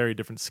be a very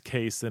different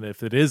case than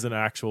if it is an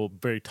actual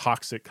very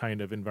toxic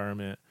kind of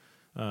environment.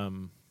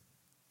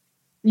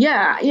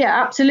 Yeah,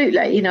 absolutely.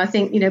 I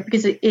think,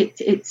 because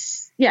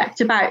it's about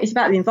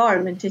the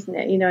environment, isn't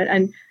it?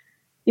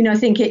 And I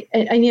think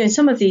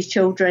some of these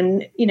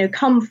children,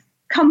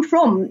 come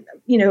from,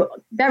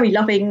 very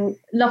loving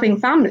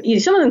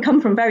families. Some of them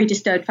come from very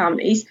disturbed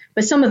families,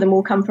 but some of them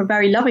will come from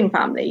very loving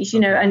families,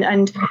 Okay.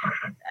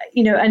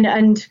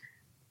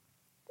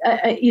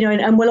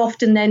 and will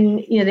often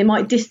then, they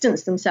might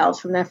distance themselves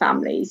from their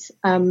families,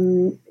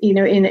 in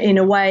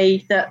a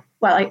way that,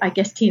 well, I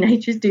guess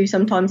teenagers do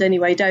sometimes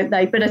anyway, don't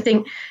they? But I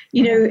think,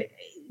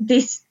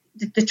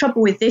 the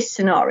trouble with this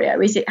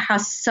scenario is it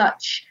has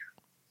such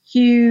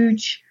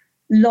huge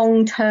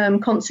long-term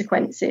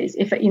consequences.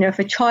 If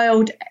a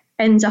child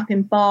ends up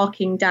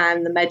embarking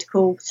down the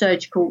medical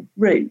surgical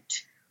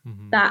route,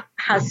 that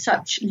has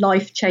such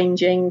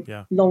life-changing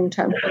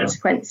long-term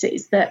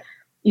consequences that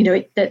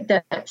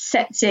that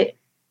sets it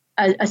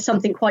as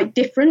something quite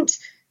different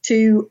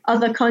to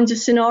other kinds of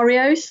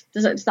scenarios.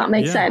 Does that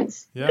make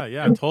sense?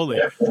 Yeah,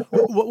 totally.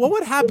 What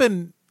would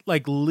happen,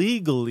 like,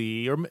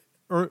 legally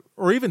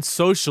or even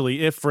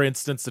socially, if, for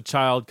instance, the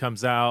child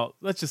comes out,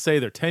 let's just say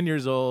they're 10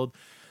 years old,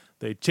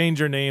 they change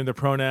their name, their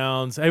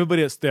pronouns, they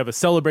have a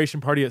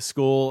celebration party at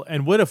school,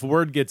 and what if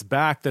word gets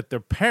back that their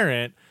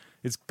parent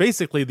is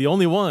basically the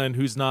only one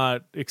who's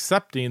not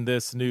accepting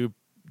this new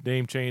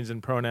name change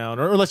and pronoun,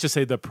 or let's just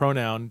say the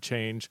pronoun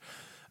change?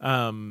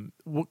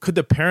 Could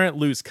the parent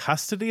lose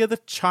custody of the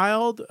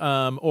child?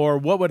 Or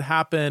what would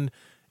happen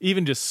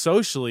even just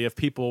socially if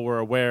people were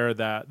aware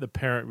that the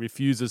parent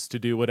refuses to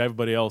do what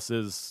everybody else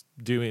is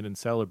doing and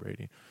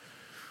celebrating?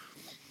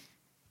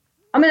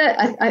 I mean,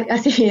 I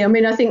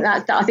think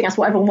that's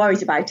what everyone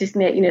worries about,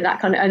 isn't it? That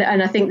kind of,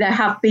 and I think there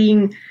have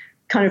been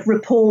kind of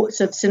reports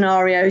of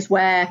scenarios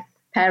where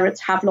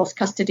parents have lost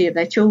custody of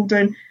their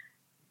children.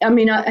 I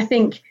mean, I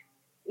think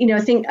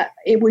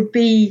it would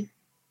be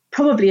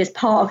probably as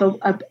part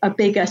of a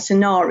bigger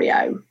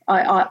scenario.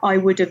 I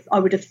would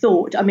have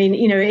thought. I mean,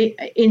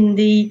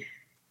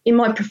 in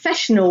my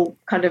professional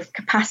kind of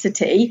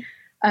capacity,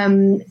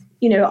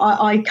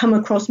 I come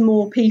across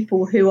more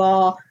people who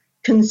are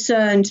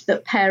concerned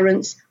that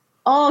parents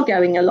are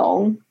going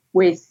along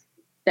with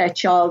their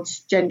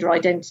child's gender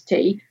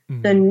identity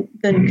than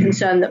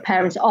concerned that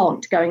parents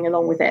aren't going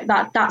along with it.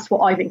 That's what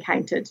I've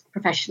encountered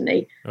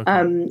professionally. Okay.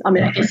 I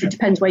mean, I guess it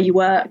depends where you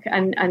work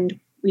and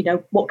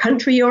what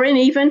country you're in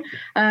even.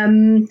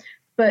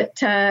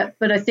 But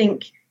I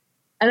think,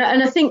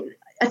 and I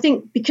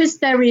think because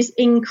there is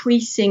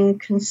increasing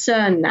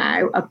concern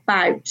now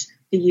about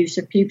the use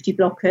of puberty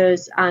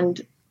blockers and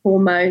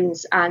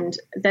hormones, and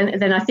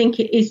then I think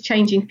it is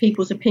changing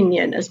people's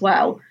opinion as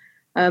well,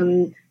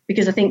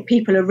 because I think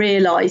people are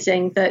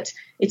realising that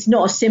it's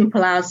not as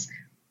simple as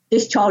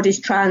this child is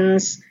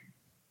trans,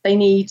 they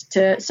need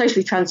to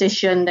socially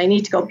transition, they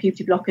need to go on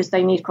puberty blockers,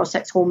 they need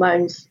cross-sex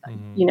hormones,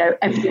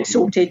 everything's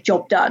sorted,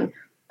 job done,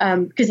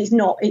 because it's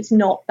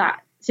not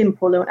that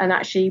simple, and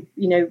actually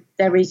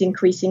there is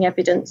increasing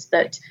evidence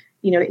that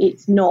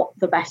it's not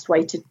the best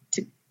way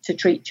to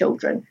treat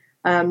children,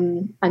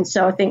 and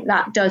so I think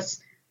that does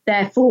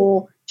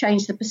therefore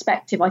change the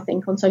perspective, I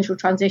think, on social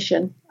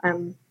transition.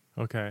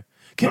 Okay.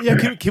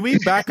 Can we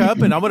back up?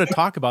 And I want to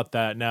talk about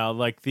that now,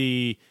 like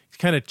the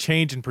kind of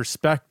change in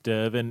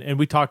perspective. And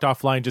we talked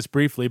offline just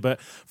briefly, but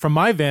from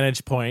my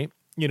vantage point,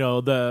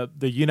 the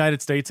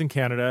United States and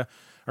Canada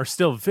are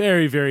still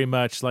very, very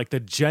much like the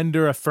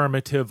gender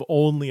affirmative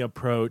only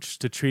approach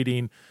to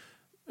treating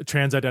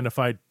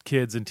trans-identified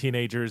kids and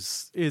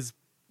teenagers is,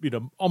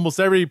 almost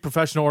every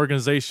professional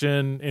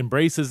organization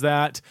embraces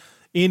that.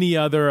 Any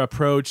other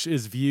approach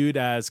is viewed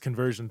as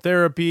conversion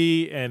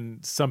therapy,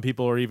 and some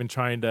people are even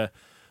trying to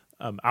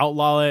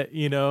outlaw it.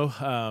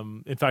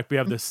 In fact, we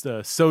have this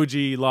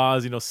SOGI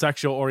laws.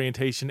 Sexual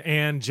orientation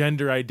and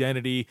gender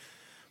identity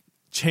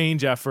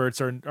change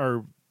efforts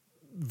are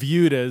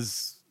viewed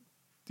as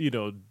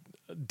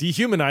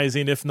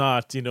dehumanizing, if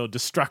not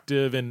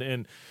destructive,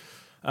 and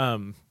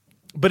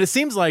but it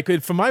seems like,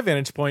 from my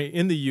vantage point,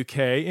 in the UK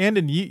and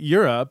in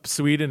Europe,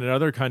 Sweden, and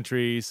other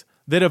countries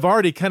that have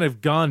already kind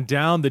of gone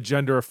down the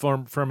gender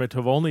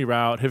affirmative only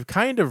route have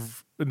kind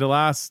of, in the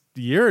last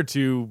year or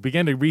two,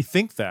 began to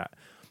rethink that.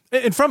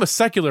 And from a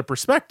secular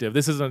perspective,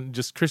 this isn't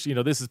just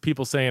Christian, this is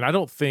people saying, I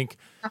don't think,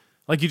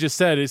 like you just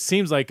said, it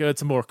seems like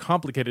it's more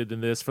complicated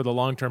than this for the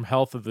long-term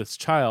health of this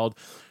child.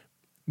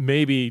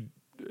 Maybe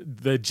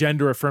the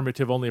gender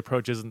affirmative only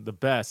approach isn't the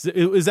best.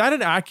 Is that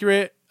an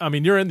accurate, I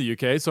mean, you're in the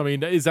UK, so I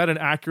mean, is that an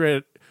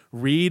accurate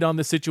read on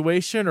the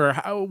situation, or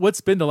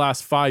what's been the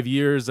last 5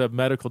 years of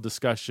medical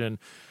discussion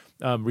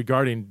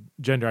regarding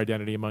gender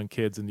identity among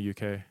kids in the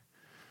UK?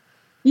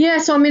 Yeah,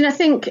 so I mean, I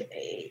think,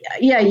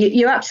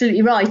 you're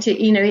absolutely right.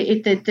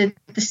 The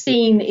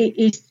scene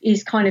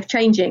is kind of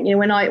changing.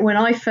 When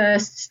I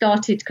first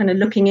started kind of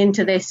looking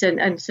into this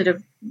and sort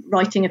of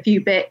writing a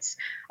few bits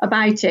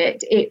about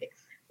it,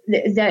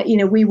 there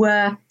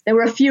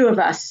were a few of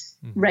us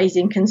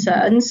raising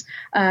concerns,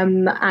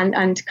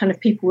 and kind of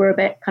people were a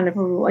bit kind of,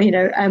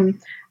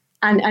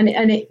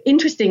 and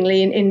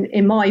interestingly,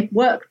 in my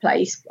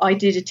workplace, I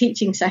did a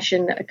teaching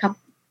session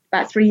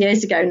about 3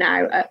 years ago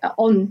now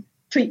on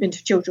treatment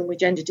of children with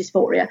gender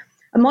dysphoria.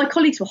 And my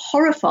colleagues were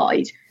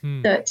horrified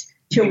that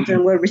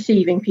children were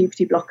receiving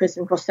puberty blockers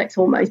and cross-sex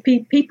hormones.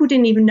 People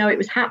didn't even know it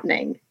was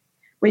happening,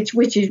 which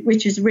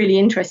is really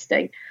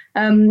interesting.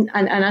 And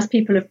as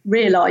people have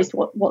realised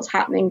what's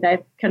happening,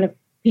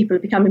 people are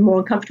becoming more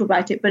uncomfortable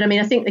about it. But I mean,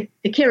 I think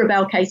the Kira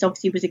Bell case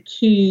obviously was a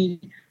key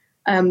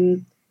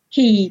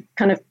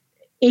kind of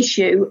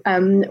issue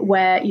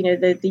where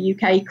the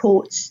UK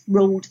courts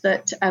ruled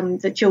that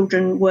the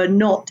children were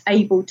not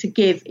able to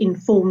give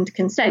informed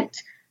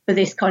consent for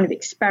this kind of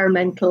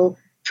experimental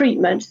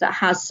treatment that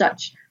has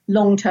such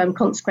long-term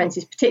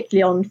consequences,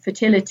 particularly on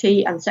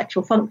fertility and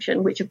sexual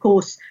function, which of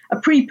course a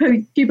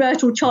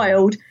pre-pubertal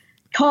child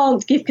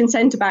can't give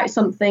consent about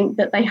something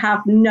that they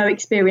have no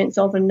experience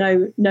of and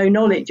no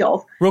knowledge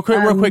of. Real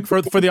quick,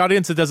 for the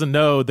audience that doesn't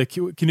know,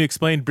 can you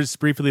explain just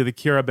briefly the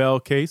Kira Bell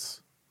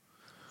case?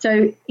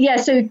 So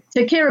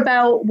Kira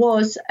Bell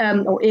was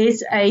or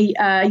is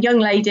a young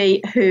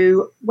lady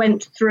who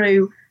went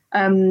through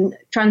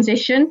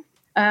transition,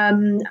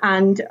 and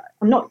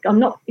I'm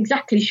not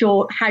exactly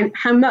sure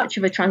how much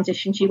of a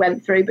transition she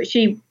went through, but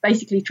she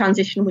basically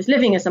transitioned, was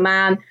living as a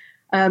man.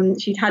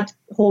 She'd had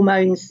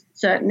hormones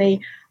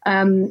certainly,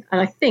 and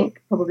I think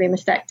probably a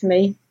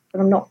mastectomy, but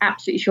I'm not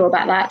absolutely sure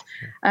about that.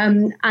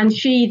 And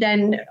she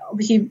then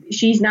obviously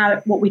she's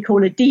now what we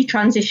call a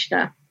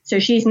detransitioner. So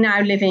she's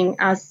now living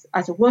as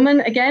a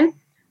woman again,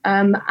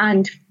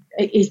 and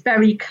it is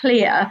very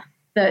clear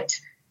that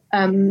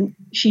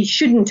she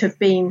shouldn't have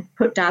been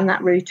put down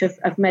that route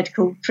of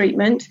medical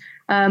treatment,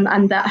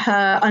 and that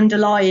her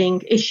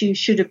underlying issues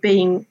should have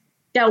been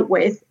dealt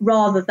with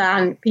rather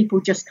than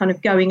people just kind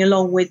of going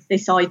along with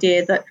this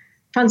idea that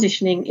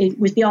transitioning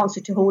was the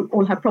answer to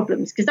all her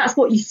problems. Because that's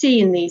what you see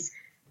in these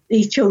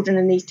children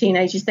and these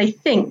teenagers. They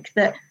think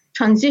that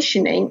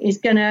transitioning is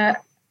going to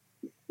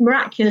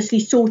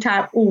miraculously sort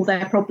out all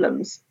their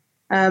problems,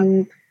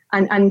 and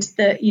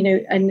instead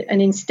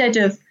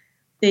of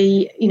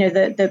the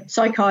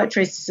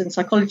psychiatrists and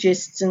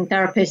psychologists and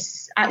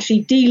therapists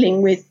actually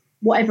dealing with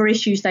whatever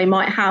issues they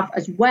might have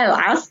as well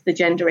as the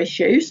gender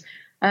issues,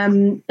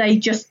 they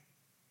just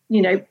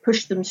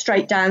push them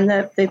straight down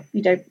the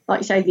like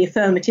you say, the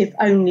affirmative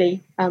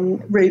only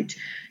route.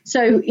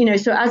 So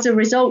as a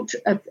result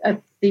of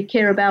the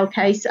Kira Bell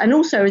case, and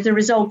also as a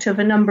result of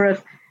a number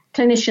of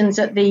clinicians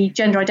at the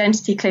Gender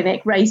Identity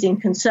Clinic raising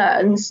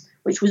concerns,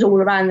 which was all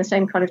around the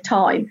same kind of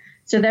time.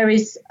 So there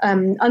is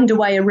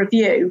underway a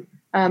review.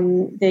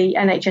 The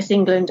NHS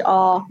England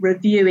are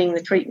reviewing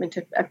the treatment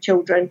of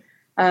children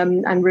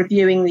and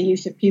reviewing the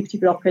use of puberty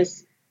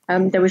blockers.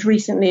 There was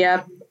recently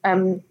a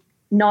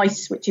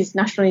NICE, which is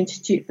National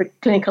Institute for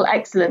Clinical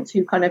Excellence,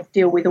 who kind of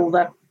deal with all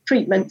the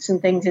treatments and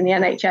things in the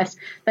NHS.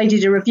 They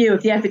did a review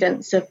of the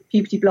evidence of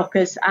puberty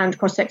blockers and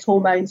cross-sex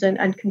hormones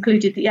and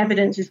concluded the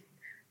evidence is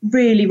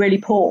really, really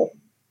poor,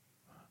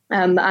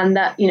 and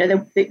that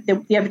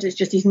the evidence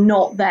just is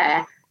not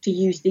there to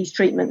use these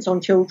treatments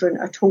on children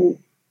at all.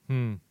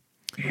 I'm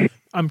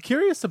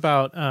curious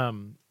about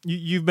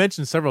you've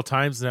mentioned several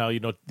times now.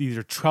 These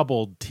are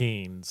troubled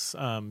teens.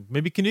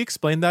 Maybe can you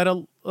explain that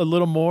a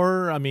little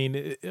more? I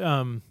mean,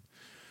 a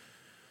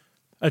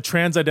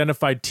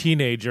trans-identified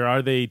teenager,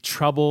 are they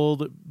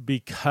troubled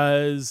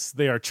because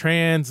they are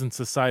trans and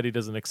society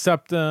doesn't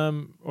accept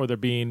them, or they're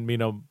being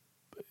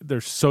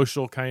there's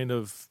social kind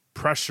of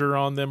pressure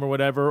on them or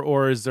whatever,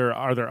 or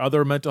are there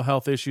other mental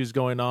health issues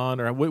going on,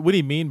 or what do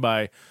you mean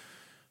by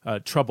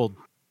troubled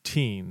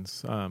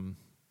teens?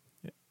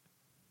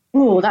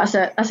 Oh, that's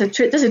a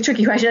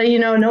tricky question,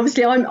 and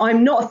obviously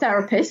I'm not a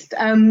therapist,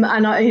 and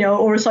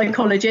or a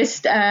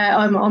psychologist.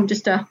 I'm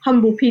just a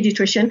humble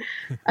pediatrician,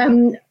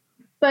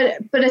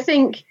 but I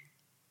think,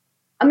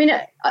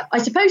 I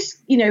suppose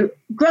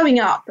growing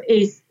up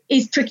is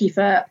tricky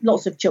for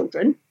lots of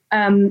children.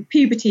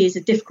 Puberty is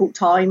a difficult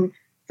time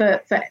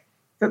for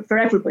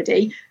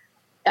everybody,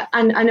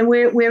 and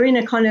we're in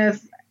a kind of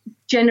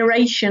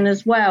generation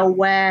as well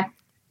where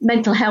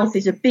mental health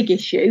is a big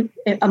issue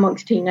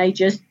amongst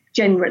teenagers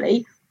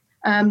generally,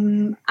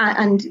 and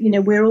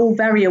we're all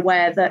very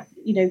aware that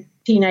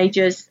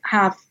teenagers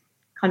have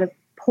kind of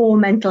poor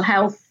mental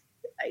health,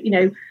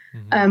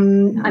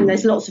 and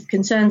there's lots of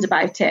concerns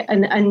about it,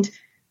 and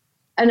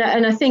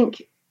I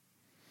think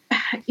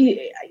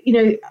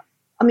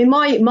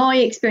my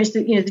experience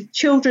that the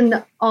children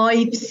that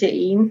I've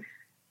seen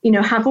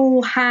have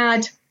all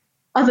had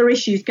other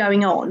issues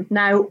going on.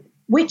 Now,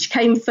 which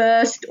came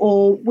first,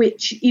 or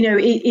which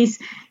is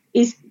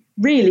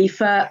really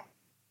for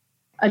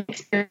an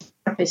experienced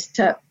therapist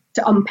to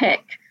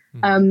unpick,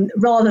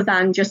 rather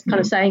than just kind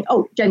of saying,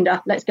 oh,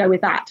 gender, let's go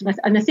with that.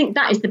 And I think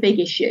that is the big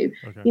issue.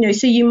 Okay.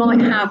 So you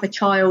might have a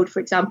child, for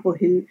example,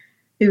 who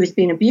has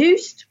been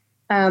abused.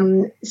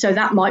 So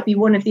that might be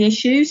one of the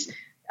issues.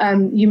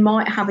 You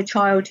might have a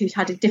child who's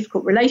had a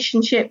difficult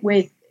relationship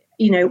with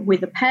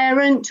a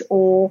parent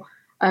or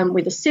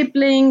with a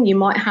sibling. You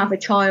might have a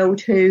child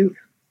who,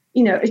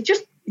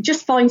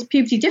 just finds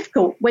puberty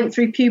difficult, went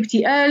through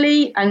puberty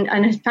early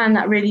and has found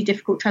that really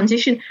difficult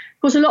transition.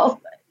 Of course, a lot of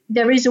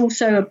there is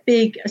also a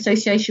big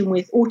association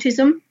with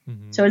autism.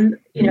 So,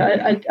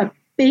 a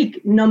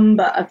big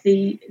number of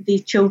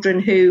these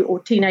children or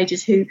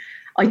teenagers who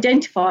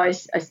identify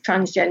as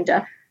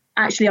transgender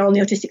actually are on the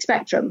autistic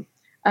spectrum.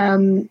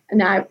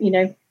 Now,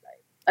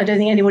 I don't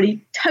think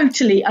anybody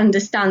totally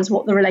understands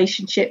what the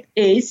relationship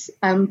is,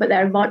 but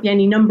there might be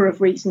any number of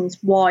reasons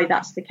why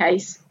that's the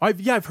case.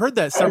 I've heard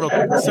that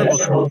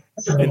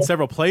in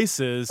several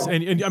places,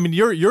 and I mean,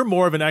 you're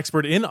more of an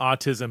expert in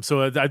autism.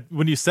 So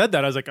when you said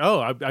that, I was like,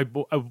 oh,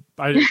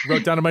 I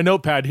wrote down in my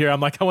notepad here. I'm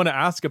like, I want to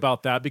ask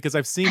about that because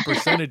I've seen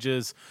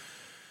percentages.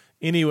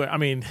 Anyway, I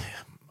mean,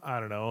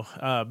 I don't know.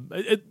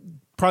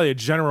 Probably a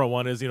general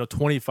one is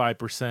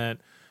 25%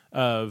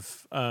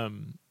 of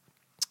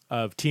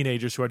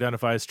teenagers who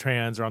identify as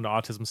trans are on the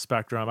autism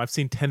spectrum. I've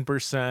seen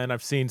 10%.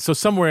 I've seen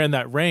somewhere in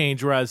that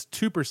range, whereas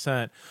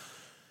 2%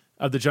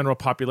 of the general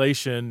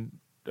population,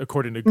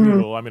 according to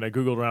Google, I mean, I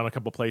Googled around a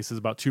couple places,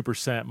 about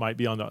 2% might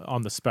be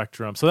on the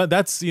spectrum. So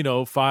that's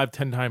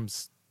 5-10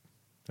 times.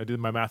 I did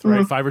my math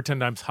right, 5 or 10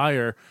 times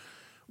higher.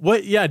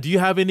 Do you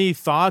have any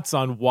thoughts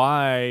on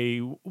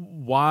why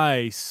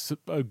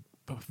a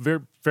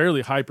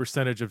fairly high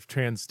percentage of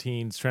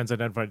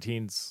trans-identified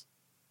teens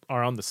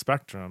are on the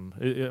spectrum?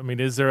 I mean,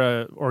 is there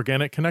a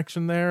organic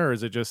connection there, or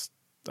is it just,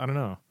 I don't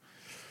know?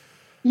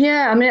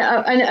 Yeah, I mean,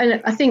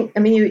 and I think, I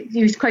mean,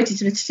 you quoted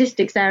some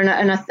statistics there,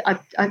 and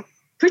I'm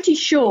pretty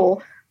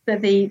sure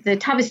that the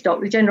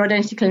Tavistock, the Gender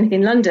Identity Clinic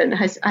in London,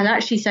 has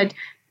actually said,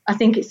 I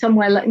think it's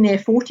somewhere near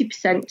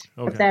 40%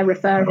 of their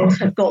referrals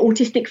have got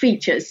autistic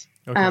features.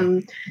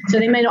 Okay. So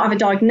they may not have a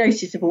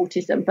diagnosis of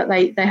autism, but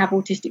they have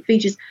autistic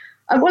features.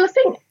 Well,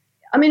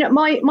 I mean,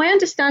 my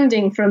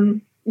understanding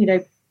from,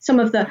 some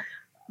of the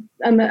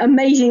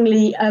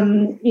amazingly,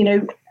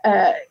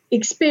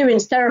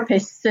 experienced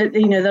therapists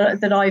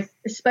that I've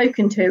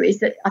spoken to is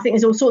that I think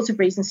there's all sorts of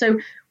reasons. So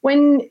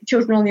when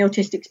children are on the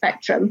autistic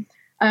spectrum,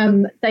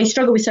 they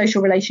struggle with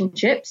social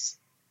relationships.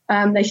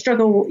 They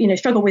struggle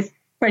with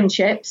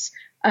friendships,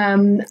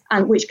 and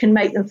which can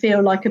make them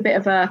feel like a bit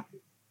of a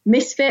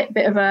misfit, a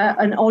bit of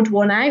an odd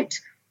one out.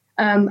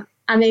 And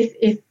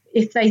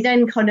if they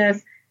then kind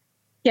of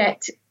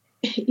get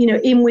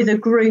in with a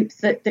group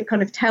that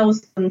kind of tells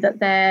them that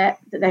they're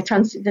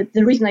trans, that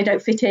the reason they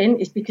don't fit in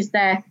is because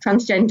they're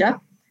transgender,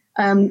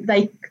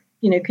 they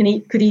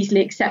could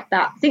easily accept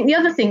that. I think the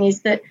other thing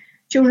is that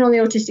children on the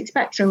autistic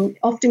spectrum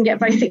often get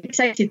very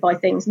fixated by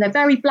things, and they're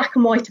very black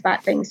and white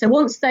about things. So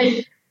once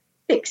they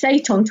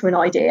fixate onto an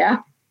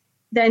idea,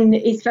 then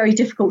it's very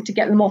difficult to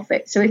get them off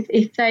it. So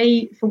if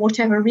they, for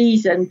whatever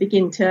reason,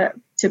 begin to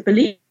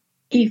believe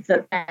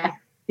that they're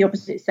the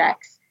opposite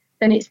sex,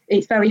 then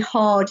it's very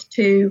hard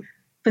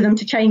for them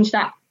to change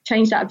that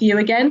view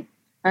again.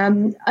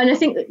 And I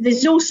think that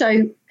there's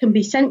also can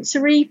be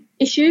sensory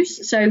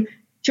issues. So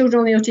children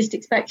on the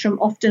autistic spectrum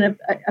often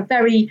are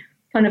very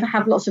kind of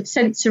have lots of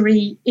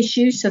sensory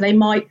issues. So they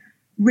might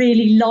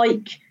really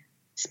like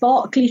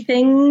sparkly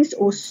things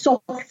or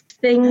soft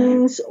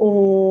things,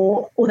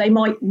 or they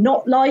might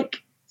not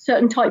like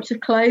certain types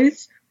of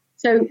clothes.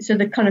 So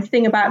the kind of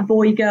thing about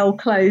boy-girl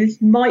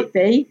clothes might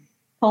be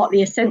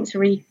partly a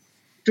sensory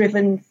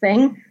driven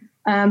thing.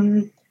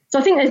 So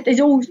I think there's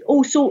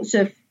all sorts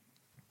of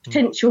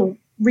potential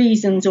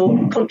reasons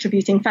or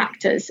contributing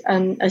factors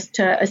as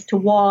to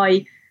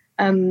why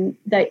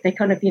they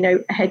kind of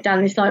head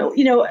down this line,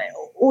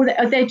 or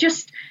they're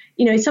just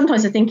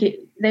sometimes I think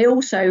they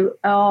also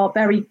are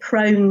very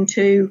prone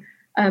to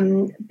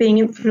being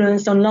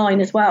influenced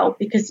online as well,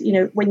 because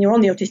when you're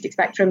on the autistic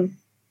spectrum,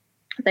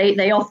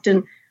 they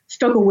often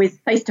struggle with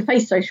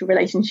face-to-face social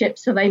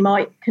relationships, so they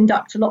might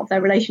conduct a lot of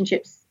their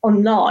relationships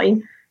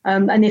online,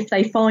 and if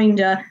they find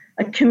a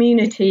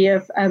community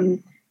of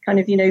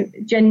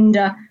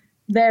gender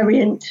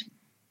variant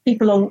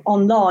people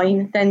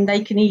online, then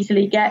they can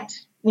easily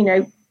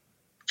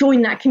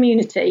join that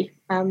community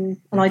and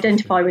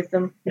identify with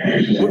them.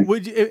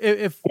 Would you,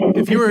 if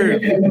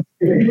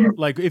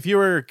you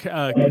were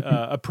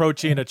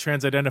approaching a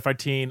trans-identified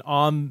teen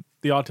on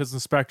the autism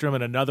spectrum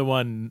and another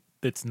one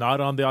that's not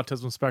on the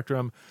autism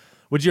spectrum,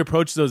 would you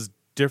approach those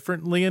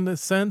differently in a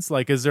sense?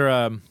 Like, is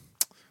there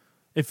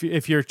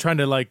if you're trying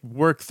to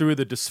work through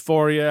the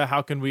dysphoria,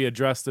 how can we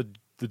address the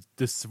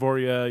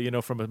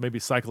dysphoria, from a maybe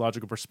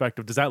psychological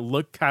perspective? Does that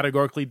look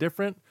categorically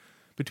different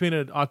between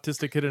an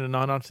autistic kid and a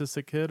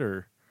non-autistic kid,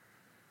 or?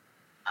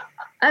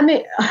 I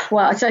mean,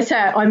 well, as I say,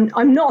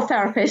 I'm not a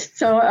therapist,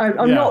 so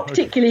I'm not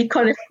particularly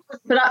kind of.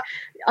 But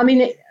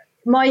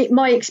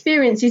my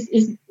experience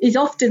is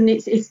often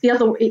it's the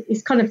other.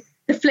 It's kind of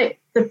the flip.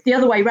 The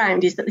other way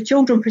round is that the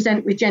children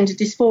present with gender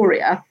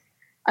dysphoria,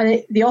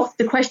 and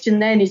the question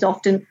then is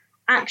often,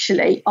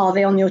 actually, are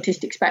they on the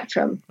autistic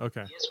spectrum?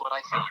 Okay. Here's what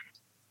I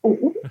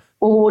think.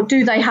 Or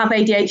do they have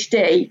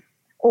ADHD?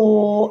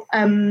 Or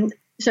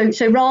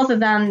so rather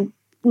than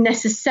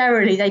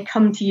necessarily they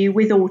come to you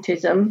with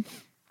autism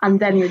and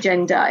then your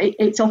gender,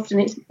 it's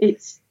often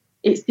it's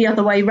the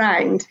other way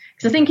round.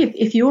 Because I think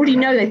if you already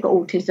know they've got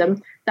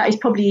autism, that is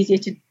probably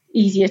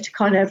easier to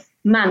kind of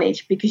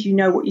manage because you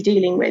know what you're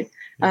dealing with.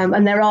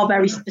 And there are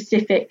very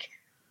specific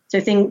So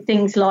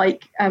things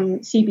like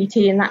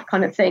CBT and that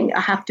kind of thing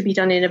have to be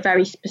done in a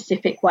very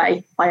specific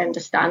way, I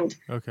understand,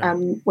 Okay.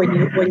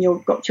 when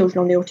you've got children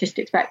on the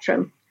autistic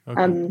spectrum.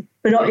 Okay.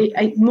 But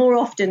more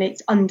often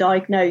it's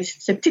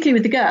undiagnosed. So particularly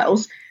with the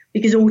girls,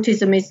 because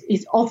autism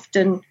is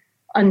often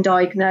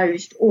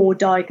undiagnosed or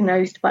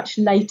diagnosed much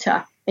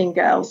later in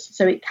girls.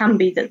 So it can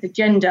be that the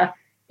gender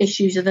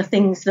issues are the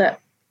things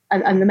that,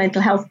 and the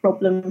mental health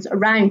problems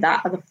around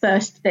that are the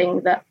first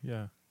thing that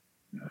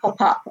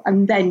pop up,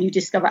 and then you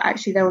discover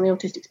actually they're on the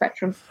autistic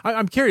spectrum.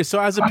 I'm curious. So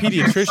as a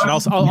pediatrician,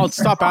 I'll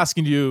stop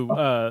asking you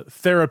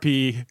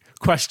therapy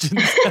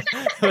questions.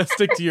 Let's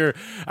stick to your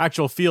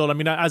actual field. I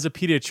mean, as a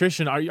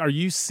pediatrician, are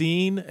you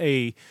seeing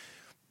I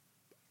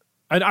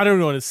don't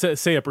want to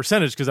say a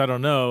percentage because I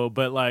don't know,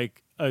 but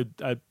like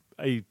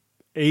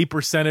a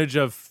percentage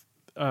of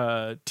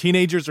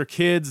teenagers or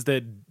kids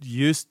that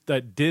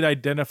did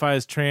identify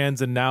as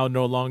trans and now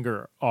no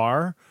longer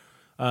are?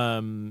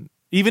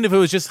 Even if it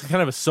was just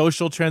kind of a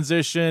social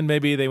transition,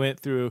 maybe they went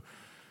through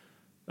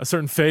a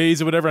certain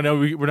phase or whatever. I know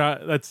we're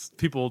not,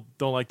 people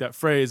don't like that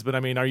phrase, but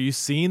I mean, are you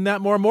seeing that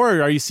more and more,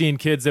 or are you seeing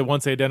kids that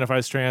once they identify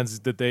as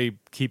trans, that they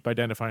keep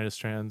identifying as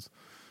trans?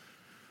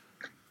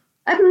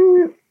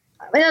 Well,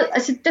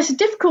 that's a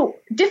difficult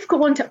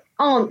one to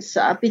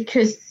answer,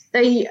 because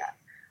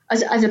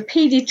as a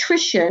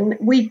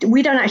pediatrician, we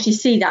don't actually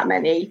see that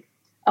many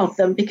of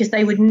them, because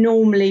they would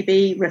normally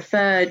be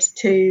referred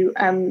to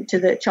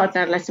the child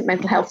and adolescent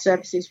mental health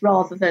services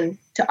rather than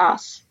to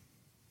us.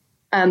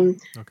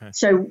 Okay.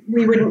 So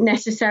we wouldn't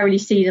necessarily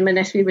see them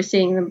unless we were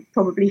seeing them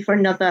probably for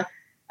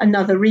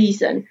another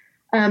reason.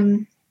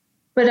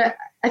 But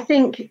I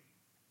think,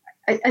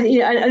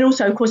 and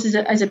also, of course,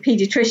 as a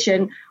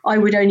pediatrician, I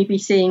would only be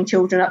seeing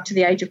children up to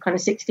the age of kind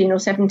of 16 or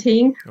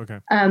 17. Okay.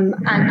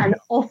 And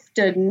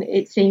often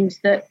it seems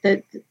that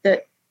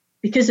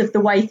because of the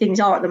way things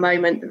are at the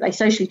moment, that they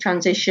socially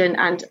transition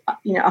and,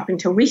 up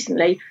until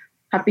recently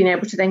have been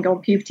able to then go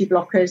on puberty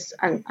blockers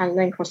and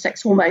then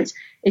cross-sex hormones.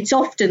 It's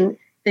often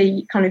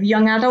the kind of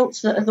young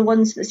adults that are the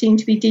ones that seem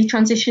to be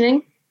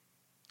detransitioning.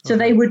 So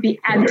they would be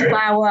out of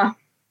our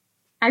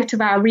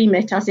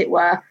remit, as it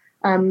were.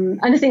 And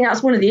I think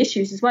that's one of the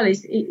issues as well,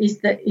 is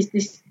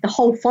the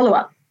whole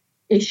follow-up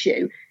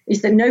issue,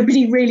 is that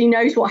nobody really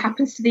knows what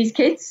happens to these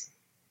kids.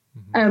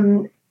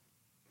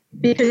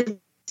 Because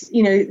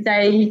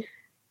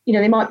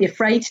they might be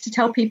afraid to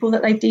tell people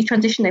that they've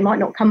detransitioned. They might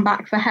not come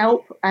back for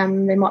help.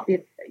 They might be,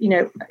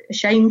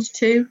 ashamed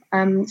to.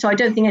 So I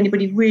don't think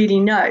anybody really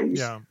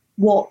knows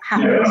what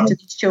happens to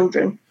these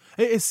children.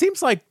 It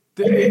seems like,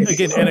 again,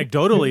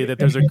 anecdotally, that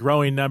there's a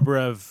growing number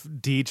of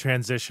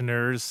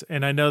detransitioners.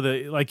 And I know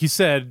that, like you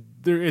said,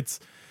 it's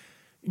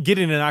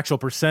getting an actual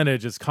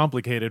percentage is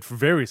complicated for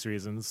various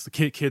reasons.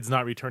 Kids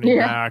not returning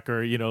back,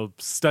 or,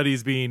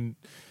 studies being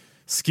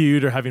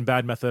skewed or having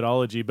bad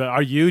methodology. But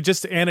are you,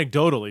 just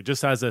anecdotally,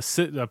 just as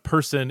a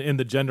person in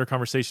the gender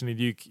conversation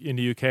in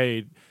the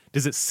UK,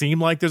 does it seem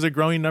like there's a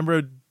growing number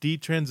of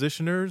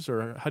detransitioners,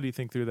 or how do you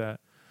think through that?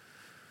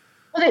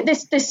 Well,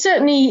 there's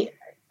certainly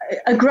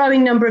a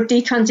growing number of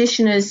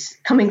detransitioners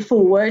coming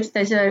forward.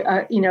 There's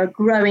a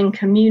growing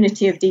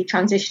community of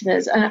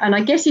detransitioners, and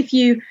I guess if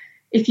you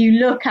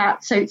look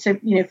at so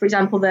for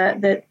example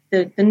the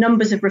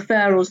numbers of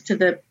referrals to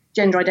the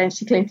gender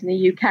identity clinic in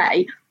the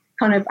UK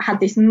kind of had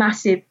this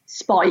massive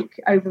spike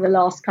over the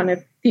last kind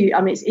of few.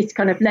 I mean, it's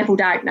kind of leveled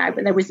out now,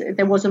 but there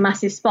was a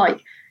massive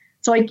spike.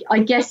 So I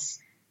guess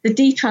the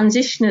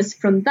detransitioners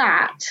from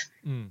that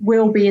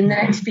will be in the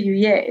next few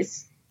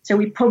years. So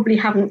we probably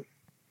haven't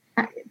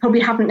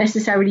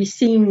necessarily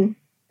seen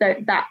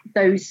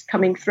those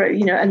coming through,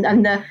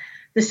 and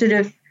the sort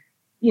of,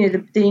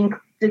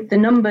 the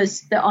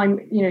numbers that I'm,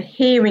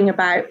 hearing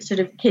about sort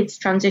of kids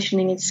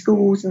transitioning in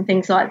schools and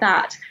things like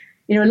that.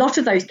 A lot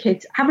of those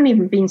kids haven't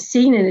even been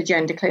seen in a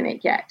gender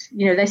clinic yet.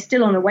 They're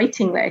still on a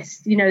waiting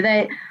list.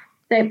 But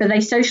they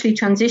socially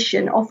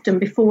transition often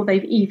before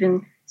they've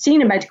even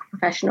seen a medical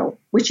professional,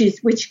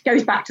 which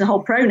goes back to the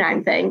whole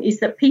pronoun thing, is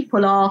that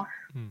people are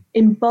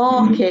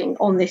embarking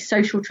on this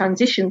social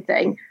transition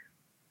thing,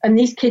 and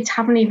these kids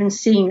haven't even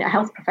seen a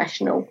health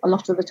professional a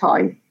lot of the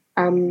time.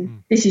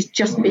 This is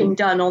just being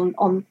done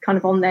on kind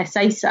of on their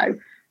say so,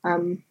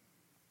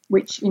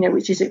 which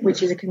is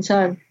a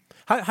concern.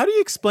 How do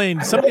you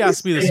explain? Somebody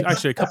asked me this.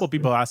 Actually, a couple of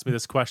people asked me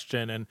this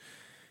question, and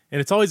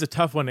it's always a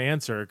tough one to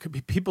answer.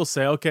 People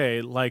say,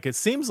 okay, like it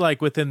seems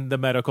like within the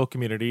medical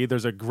community,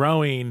 there's a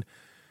growing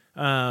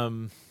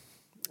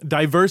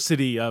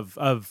diversity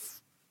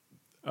of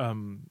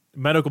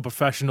medical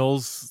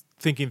professionals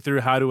thinking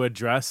through how to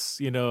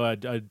address,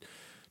 a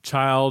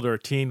child or a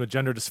teen with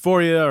gender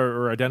dysphoria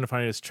or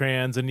identifying as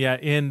trans. And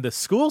yet in the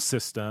school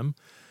system,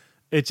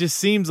 it just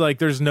seems like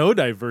there's no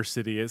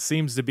diversity. It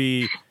seems to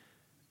be,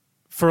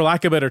 for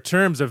lack of better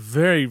terms, a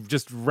very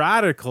just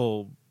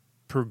radical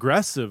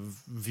progressive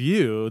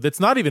view that's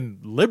not even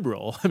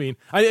liberal. I mean,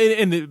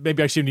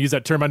 maybe I shouldn't use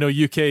that term. I know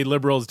UK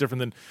liberal is different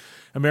than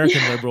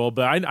American liberal,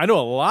 but I know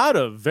a lot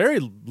of very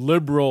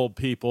liberal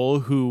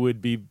people who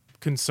would be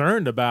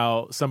concerned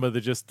about some of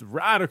the just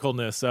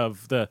radicalness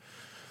of the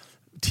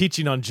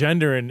teaching on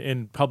gender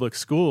in public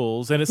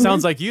schools. And it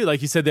sounds like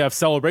you said, they have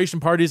celebration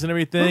parties and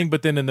everything,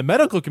 but then in the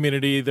medical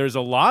community, there's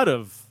a lot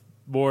of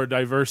more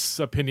diverse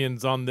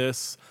opinions on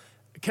this.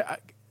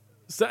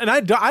 So, and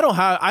I don't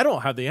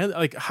have the end.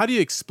 Like, how do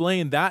you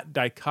explain that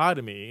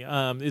dichotomy?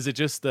 Is it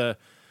just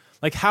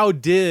how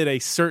did a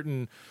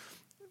certain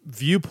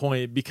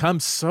viewpoint become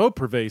so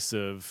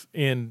pervasive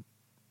in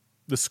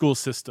the school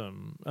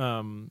system?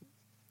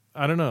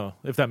 I don't know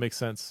if that makes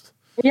sense.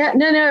 Yeah,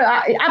 no,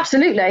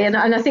 absolutely, and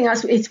I think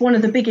it's one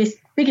of the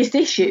biggest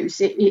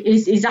issues. It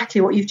is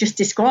exactly what you've just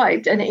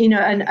described, and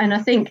and I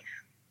think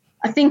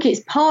it's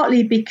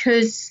partly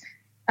because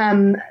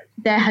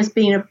there has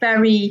been a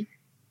very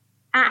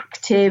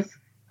active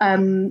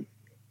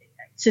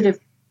sort of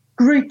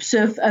groups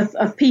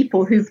of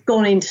people who've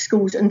gone into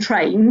schools and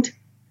trained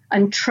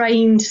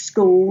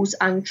schools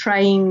and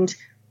trained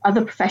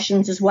other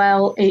professions as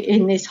well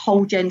in this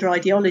whole gender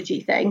ideology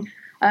thing,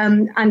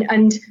 and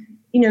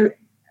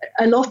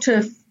a lot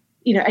of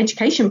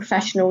education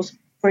professionals,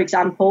 for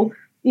example,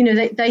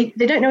 they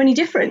don't know any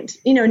different,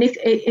 and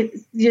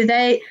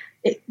if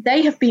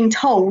they have been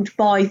told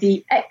by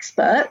the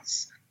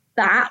experts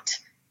that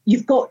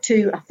you've got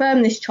to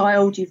affirm this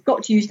child, you've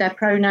got to use their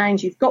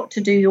pronouns, you've got to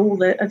do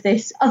all of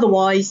this,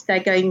 otherwise they're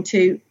going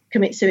to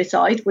commit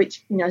suicide,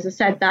 which, as I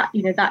said, that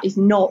is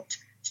not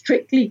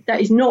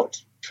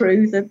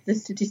true. The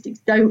statistics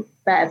don't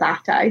bear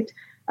that out.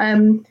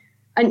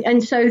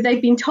 And so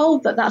they've been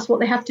told that that's what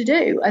they have to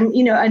do.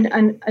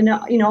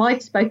 And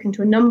I've spoken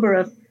to a number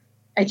of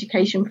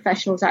education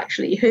professionals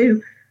actually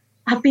who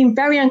have been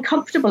very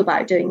uncomfortable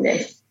about doing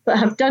this, but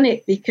have done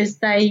it because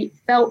they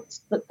felt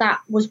that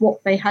was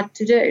what they had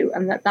to do,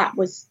 and that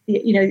was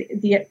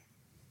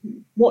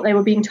what they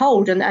were being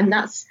told, and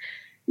that's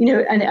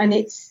and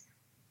it's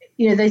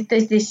there's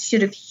this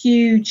sort of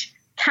huge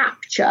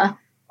capture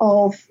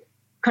of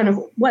kind of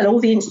all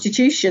the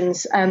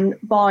institutions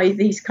by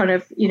these kind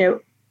of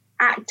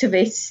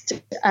activist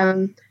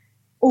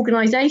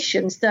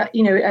organizations that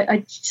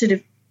are sort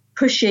of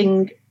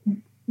pushing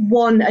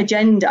one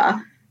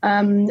agenda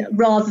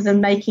rather than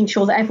making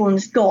sure that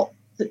everyone's got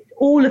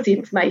all of the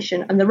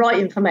information and the right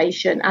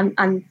information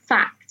and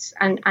facts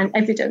and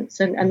evidence,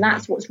 and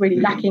that's what's really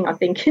lacking, I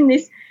think, in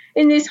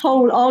this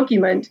whole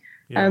argument.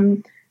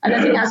 And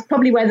I think that's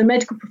probably where the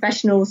medical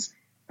professionals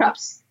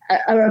perhaps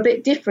are a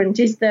bit different,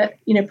 is that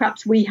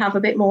perhaps we have a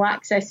bit more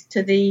access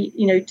to the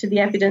to the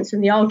evidence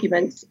and the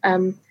arguments,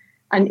 and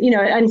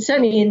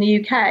certainly in the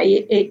UK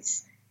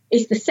it's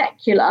the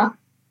secular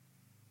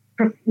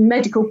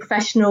medical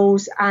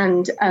professionals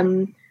and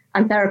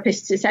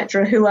therapists,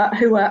 etc., who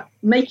are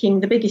making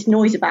the biggest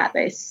noise about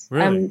this.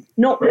 Really?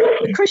 Not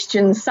the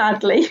Christians,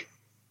 sadly.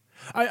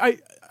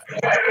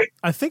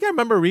 I think I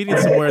remember reading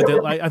somewhere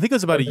that I think it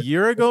was about a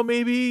year ago,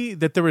 maybe,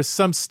 that there was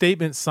some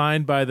statement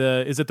signed by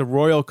the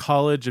Royal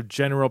College of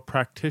General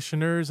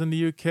Practitioners in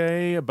the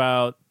UK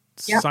about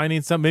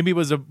signing some. Maybe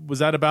was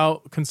that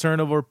about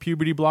concern over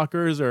puberty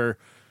blockers, or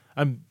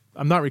I'm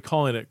not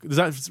recalling it. Does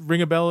that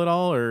ring a bell at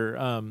all, or?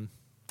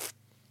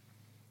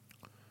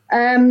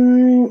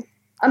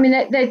 I mean,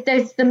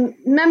 there's the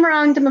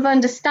Memorandum of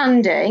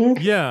Understanding.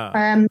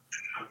 Yeah.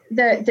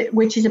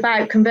 Which is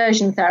about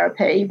conversion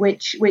therapy,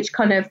 which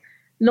kind of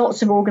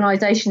lots of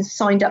organisations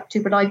signed up to,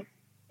 but I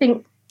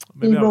think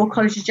the Royal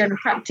College of General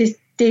Practice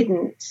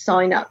didn't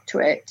sign up to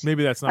it.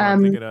 Maybe that's not what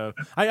I'm thinking of.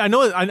 I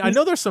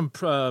know there's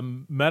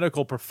some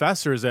medical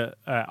professors at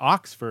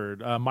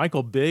Oxford.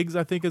 Michael Biggs,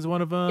 I think, is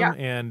one of them,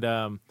 and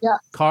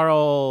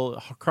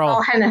Carl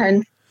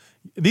Hennihan.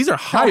 These are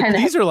hype.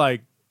 These are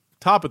like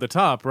top of the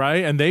top,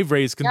 right? And they've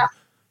raised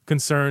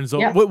concerns.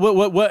 Yeah.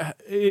 What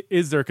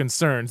is their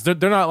concerns? They're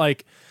not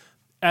like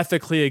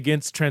ethically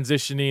against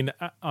transitioning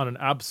on an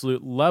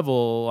absolute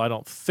level, I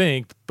don't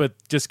think, but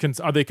just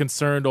are they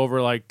concerned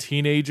over like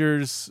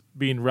teenagers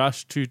being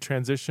rushed to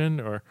transition,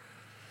 or?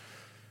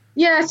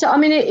 Yeah, so I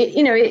mean,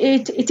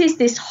 it is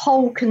this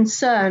whole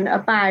concern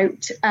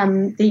about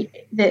the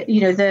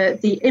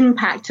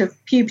impact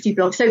of puberty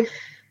blockers.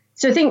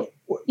 So I think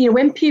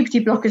when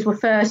puberty blockers were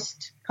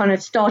first kind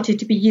of started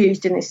to be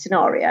used in this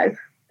scenario,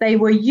 they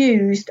were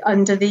used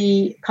under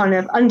the kind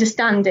of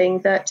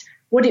understanding that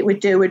what it would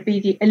do would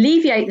be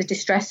alleviate the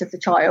distress of the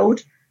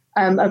child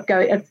of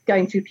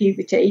going through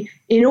puberty,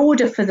 in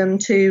order for them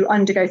to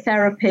undergo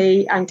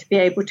therapy and to be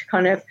able to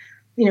kind of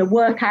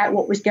work out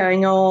what was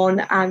going on,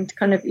 and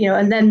kind of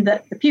and then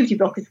the puberty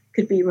blockers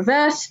could be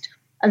reversed,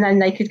 and then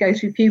they could go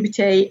through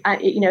puberty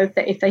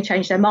if they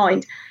change their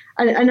mind.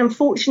 And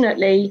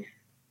unfortunately,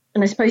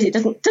 and I suppose it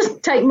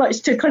doesn't take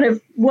much to kind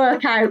of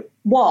work out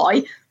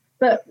why,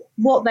 but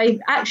what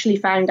they actually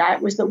found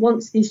out was that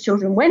once these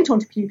children went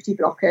onto puberty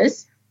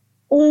blockers,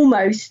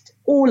 almost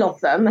all of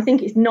them, I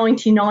think it's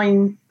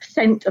 99%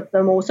 of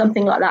them or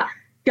something like that,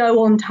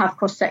 go on to have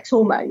cross-sex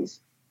hormones.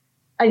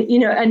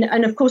 And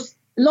and of course,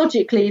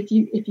 logically,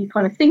 if you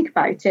kind of think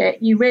about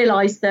it, you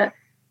realise that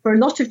for a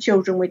lot of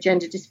children with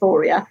gender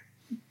dysphoria,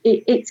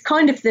 it's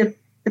kind of the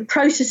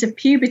process of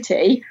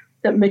puberty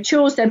that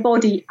matures their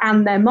body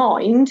and their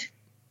mind,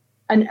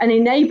 and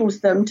enables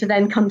them to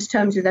then come to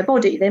terms with their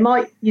body. They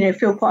might,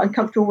 feel quite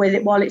uncomfortable with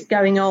it while it's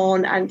going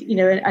on, and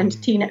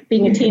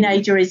being a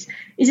teenager is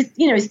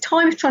a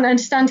time of trying to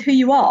understand who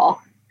you are.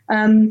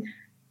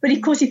 But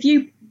of course, if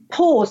you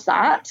pause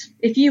that,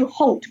 if you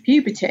halt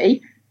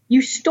puberty,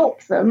 you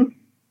stop them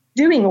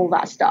doing all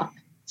that stuff.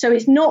 So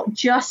it's not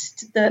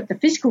just the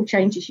physical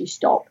changes you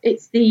stop,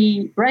 it's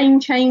the brain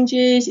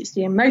changes, it's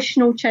the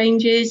emotional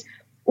changes,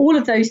 all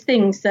of those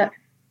things that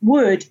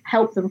would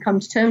help them come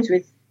to terms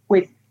with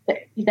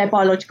their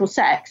biological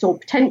sex, or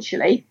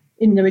potentially,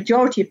 in the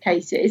majority of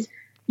cases,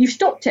 you've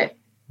stopped it.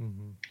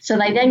 Mm-hmm. So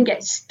they then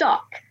get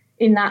stuck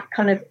in that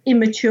kind of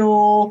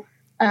immature,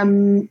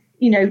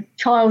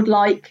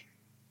 childlike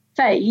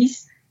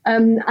phase.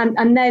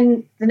 And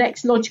then the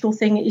next logical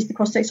thing is the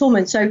cross-sex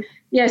hormone. So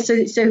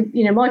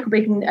Michael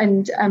Bigg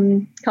and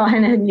Carl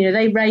Hennigan,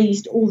 they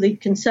raised all the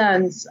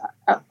concerns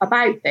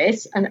about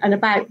this and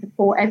about the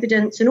poor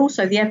evidence, and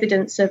also the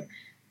evidence of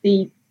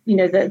the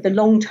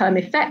long-term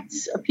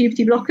effects of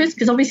puberty blockers.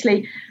 Because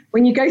obviously,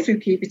 when you go through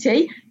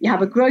puberty, you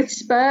have a growth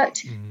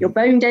spurt, your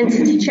bone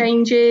density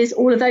changes,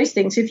 all of those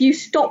things. So if you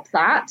stop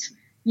that,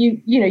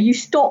 you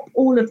stop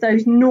all of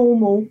those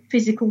normal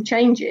physical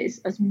changes,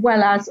 as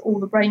well as all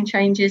the brain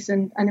changes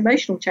and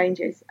emotional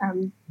changes.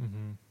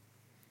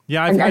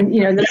 Yeah,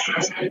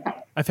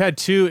 I've had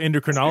two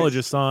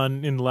endocrinologists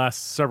on in the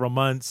last several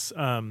months.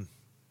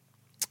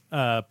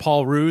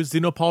 Paul Ruse, do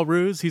you know Paul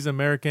Ruse? He's an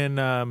American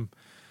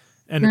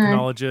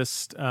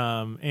endocrinologist.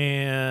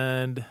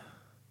 And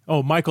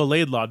Michael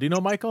Laidlaw. Do you know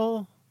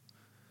Michael?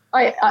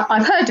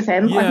 I've heard of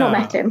him. Yeah. I've not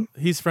met him.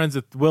 He's friends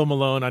with Will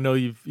Malone. I know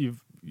you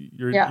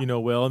know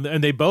Will,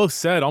 and they both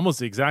said almost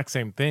the exact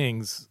same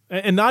things,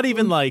 and not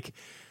even like,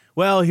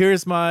 well,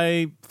 here's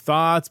my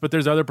thoughts, but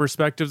there's other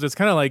perspectives. It's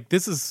kind of like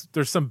there's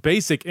some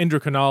basic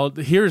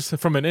endocrinology. Here's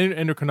from an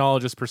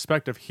endocrinologist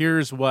perspective.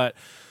 Here's what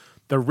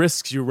the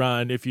risks you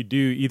run if you do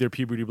either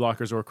puberty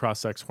blockers or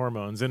cross-sex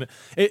hormones. And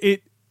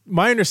it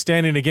my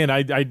understanding, again,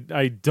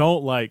 I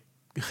don't like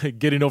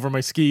getting over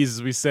my skis,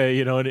 as we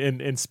say,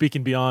 and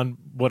speaking beyond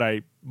what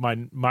I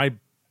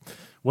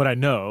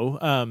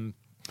know.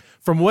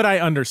 From what I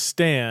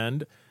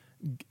understand,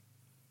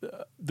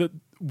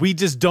 we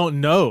just don't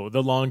know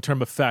the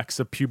long-term effects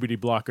of puberty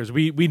blockers.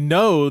 We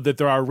know that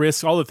there are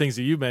risks, all the things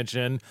that you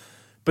mentioned,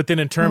 but then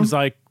in terms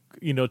like,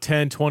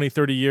 10, 20,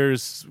 30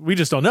 years, we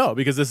just don't know,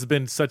 because this has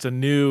been such a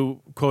new,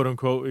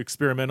 quote-unquote,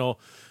 experimental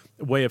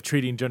way of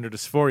treating gender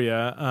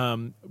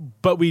dysphoria.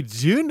 But we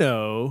do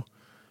know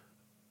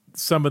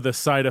some of the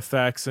side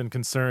effects and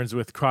concerns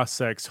with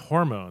cross-sex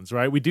hormones,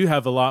 right? We do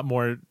have a lot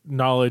more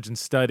knowledge and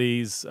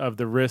studies of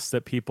the risks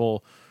that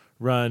people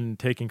run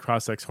taking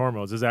cross-sex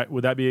hormones.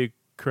 Would that be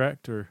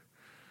correct? Or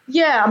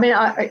yeah, I mean,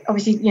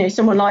 obviously,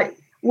 someone like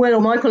Will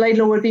or Michael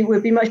Laidlaw would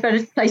be much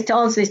better placed to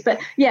answer this.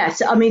 But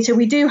yes, I mean, so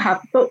we do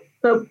have, but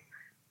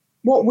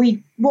what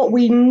we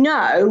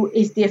know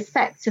is the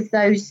effects of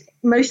those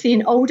mostly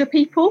in older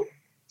people.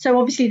 So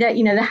obviously,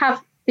 there have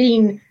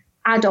been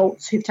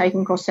adults who've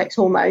taken cross-sex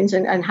hormones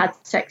and had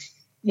sex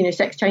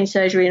change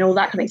surgery and all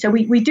that kind of thing. So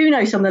we do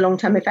know some of the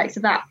long-term effects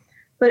of that.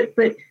 But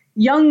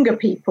younger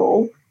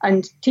people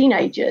and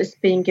teenagers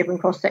being given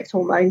cross-sex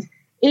hormones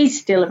is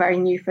still a very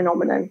new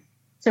phenomenon.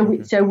 So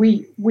we still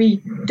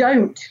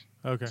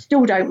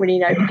don't really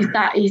know, because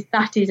that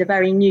is a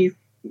very new,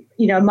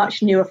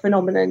 much newer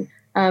phenomenon.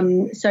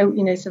 So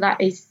that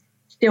is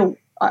still,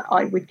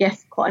 I would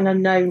guess, quite an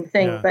unknown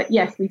thing. Yeah. But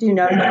yes, we do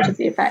know a lot of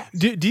the effects.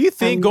 Do you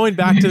think, going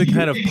back to the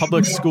kind of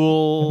public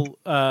school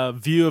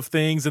view of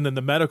things, and then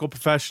the medical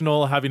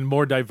professional having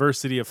more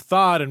diversity of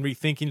thought and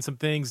rethinking some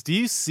things, do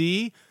you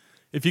see,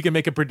 if you can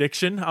make a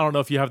prediction, I don't know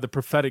if you have the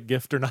prophetic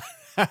gift or not,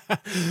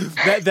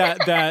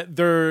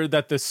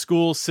 that the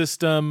school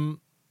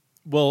system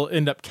will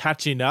end up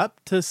catching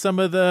up to some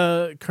of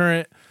the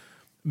current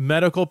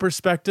medical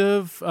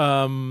perspective?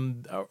 I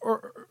mean,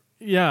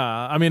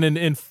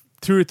 in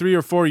 2 or 3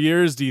 or 4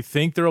 years, do you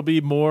think there will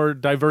be more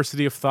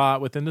diversity of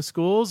thought within the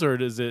schools, or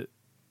does it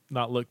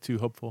not look too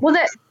hopeful? Well,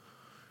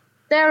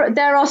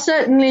 there are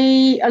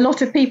certainly a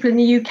lot of people in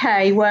the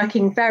UK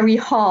working very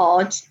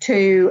hard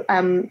to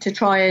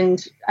try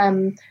and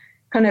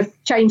kind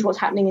of change what's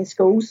happening in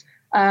schools.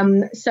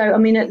 So, I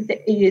mean, in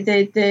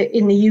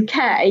the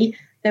UK,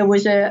 there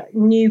was a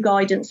new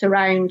guidance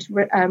around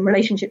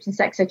relationships and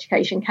sex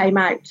education came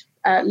out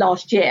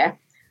last year.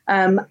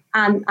 And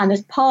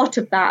as part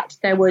of that,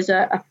 there was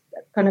a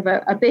kind of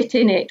a bit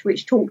in it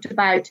which talked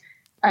about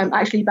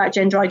about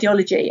gender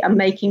ideology and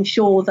making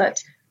sure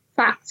that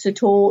facts are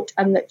taught,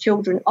 and that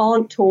children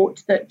aren't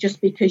taught that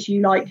just because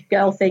you like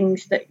girl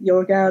things that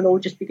you're a girl, or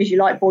just because you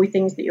like boy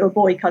things that you're a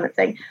boy, kind of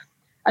thing.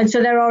 And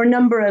so there are a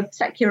number of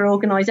secular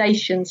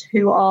organisations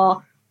who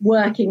are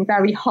working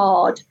very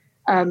hard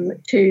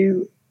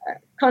to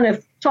kind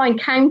of try and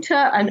counter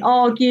and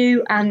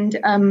argue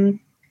and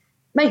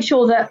make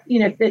sure that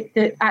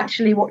that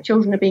actually what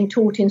children are being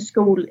taught in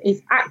school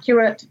is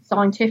accurate,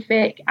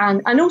 scientific,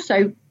 and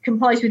also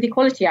complies with the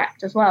Equality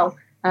Act as well.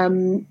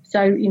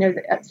 So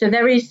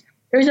there is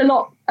a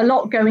lot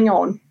going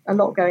on.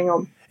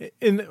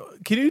 And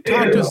can you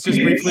talk to us just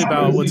briefly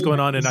about what's going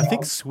on in, I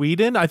think,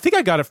 Sweden? I think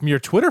I got it from your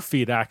Twitter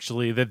feed,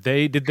 actually, that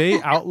did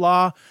they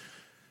outlaw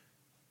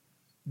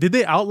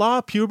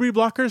puberty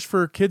blockers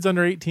for kids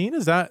under 18?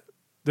 Did I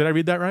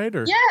read that right?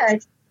 Or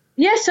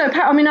Yeah. So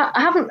I mean, I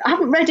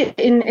haven't read it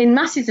in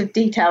masses of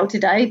detail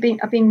today.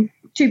 I've been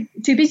too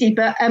busy,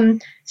 but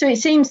so it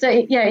seems that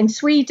in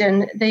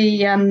Sweden,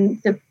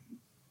 the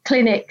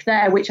clinic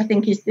there, which I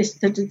think is the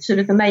sort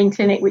of the main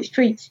clinic which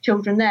treats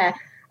children there,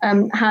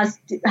 has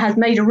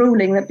made a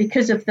ruling that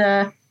because of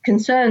the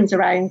concerns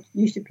around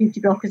use of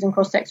puberty blockers and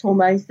cross-sex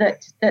hormones,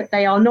 that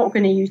they are not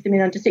going to use them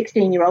in under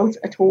 16-year-olds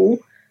at all,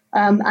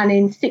 and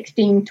in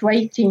 16 to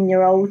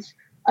 18-year-olds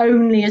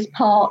only as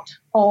part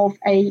of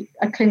a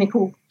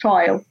clinical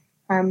trial.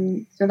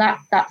 So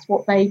that's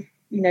what they've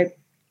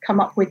come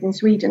up with in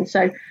Sweden.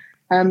 So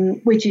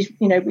which is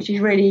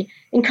really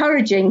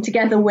encouraging,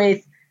 together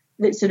with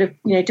the sort of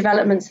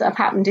developments that have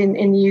happened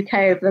in the UK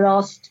over the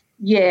last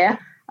year.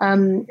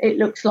 It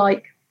looks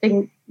like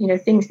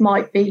things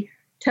might be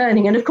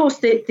turning. And of course,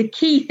 the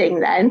key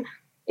thing then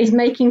is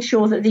making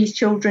sure that these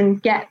children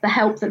get the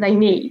help that they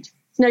need.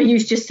 It's no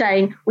use just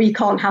saying, well, you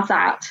can't have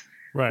that.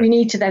 Right. We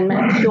need to then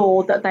make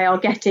sure that they are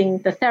getting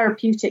the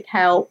therapeutic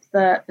help,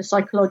 the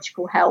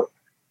psychological help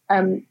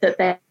that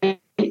they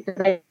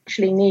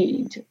actually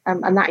need,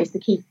 and that is the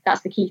key.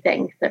 That's the key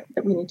thing that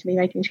we need to be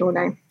making sure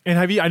now. And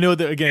I know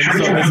that, again, so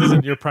this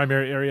isn't your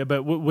primary area,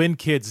 but when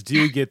kids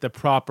do get the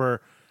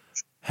proper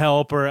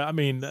help, or I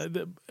mean,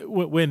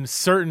 when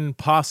certain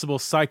possible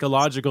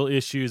psychological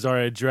issues are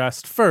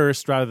addressed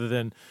first, rather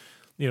than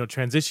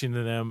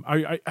transitioning them,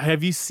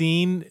 have you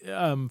seen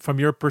from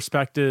your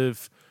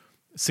perspective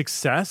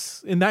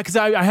success in that? Because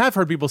I have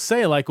heard people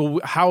say, like, well,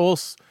 how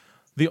else?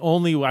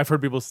 I've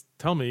heard people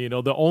tell me,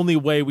 the only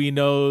way we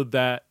know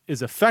that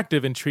is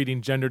effective in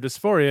treating gender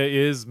dysphoria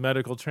is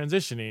medical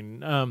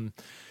transitioning.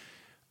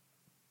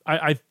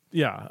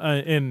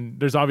 And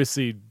there's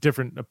obviously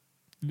different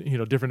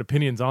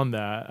opinions on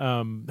that.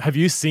 Have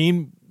you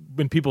seen,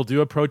 when people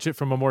do approach it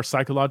from a more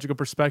psychological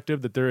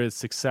perspective, that there is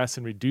success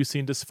in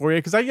reducing dysphoria?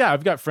 Because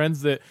I've got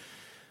friends that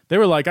they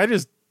were like,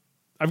 I've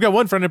got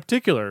one friend in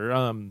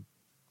particular,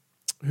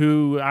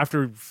 who,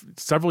 after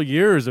several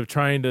years of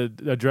trying to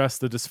address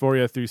the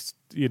dysphoria through,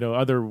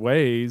 other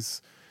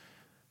ways,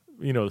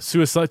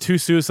 two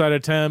suicide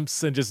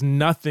attempts, and just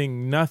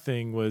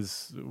nothing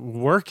was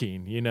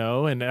working,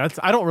 and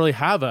I don't really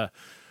have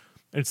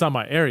it's not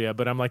my area,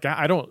 but I'm like,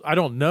 I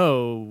don't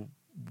know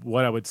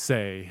what I would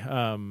say.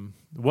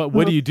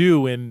 What do you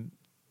do when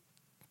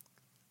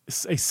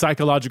a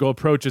psychological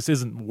approach just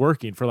isn't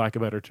working, for lack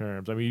of better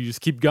terms? I mean, you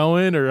just keep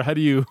going, or how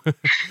do you?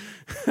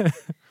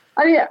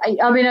 I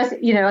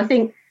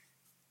think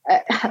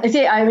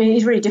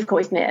it's really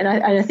difficult, isn't it? And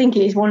I think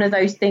it is one of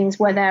those things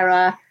where there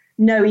are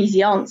no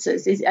easy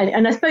answers.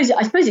 And I suppose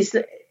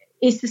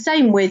it's the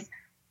same with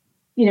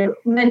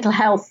mental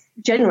health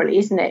generally,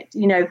 isn't it?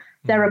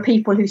 There are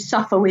people who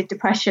suffer with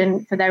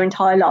depression for their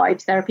entire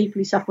lives. There are people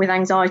who suffer with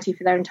anxiety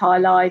for their entire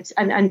lives,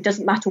 and it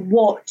doesn't matter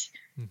what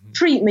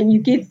treatment you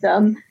give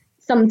them.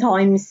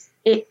 Sometimes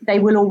they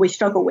will always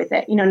struggle with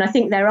it, and I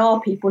think there are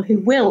people who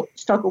will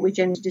struggle with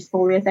gender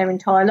dysphoria their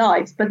entire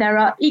lives, but there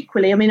are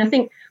equally,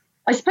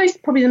 I suppose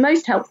probably the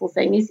most helpful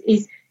thing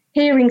is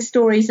hearing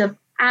stories of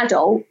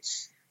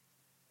adults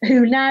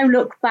who now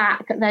look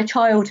back at their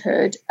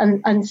childhood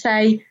and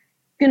say,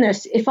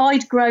 goodness, if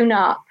I'd grown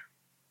up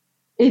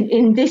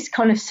in this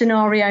kind of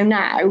scenario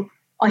now,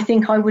 I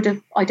think I would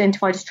have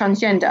identified as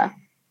transgender.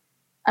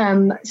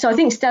 So I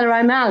think Stella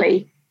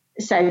O'Malley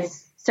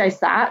says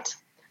that.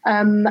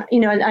 And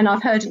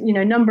I've heard,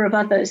 a number of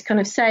others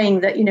kind of saying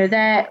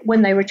that,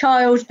 when they were a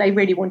child, they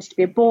really wanted to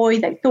be a boy.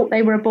 They thought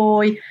they were a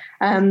boy.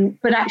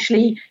 But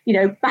actually,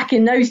 back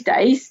in those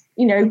days,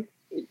 you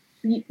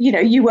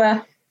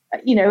were,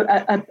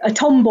 a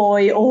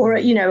tomboy, or,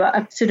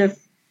 a sort of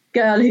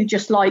girl who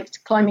just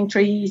liked climbing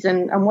trees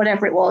and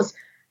whatever it was.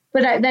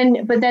 But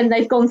then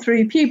they've gone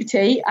through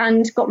puberty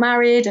and got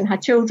married and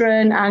had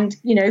children and,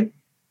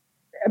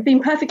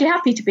 been perfectly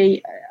happy to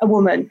be a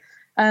woman.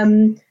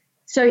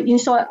 So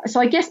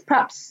I guess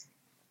perhaps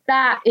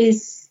that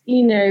is,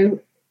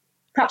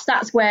 perhaps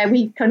that's where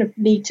we kind of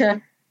need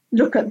to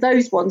look at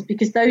those ones,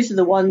 because those are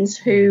the ones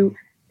who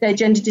their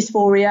gender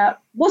dysphoria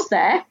was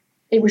there,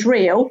 it was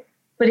real,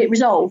 but it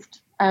resolved.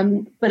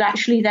 But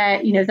actually,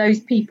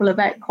 those people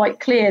are quite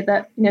clear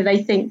that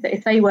they think that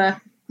if they were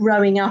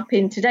growing up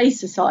in today's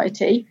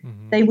society,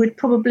 they would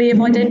probably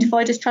have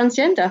identified as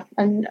transgender,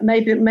 and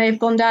maybe may have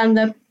gone down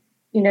the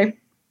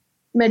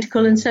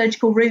medical and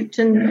surgical route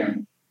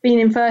and been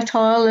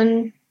infertile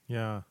and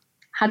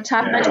had to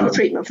have medical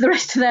treatment for the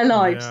rest of their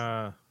lives.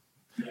 Yeah.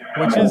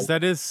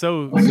 That is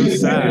so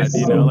sad,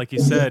 like you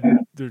said,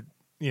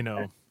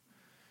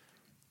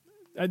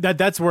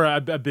 that's where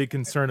a big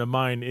concern of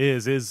mine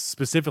is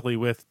specifically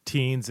with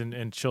teens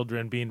and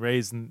children being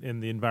raised in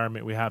the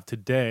environment we have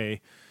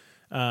today.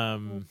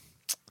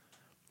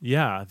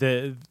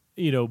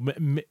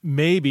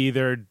 Maybe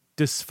they're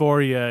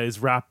dysphoria is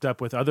wrapped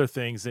up with other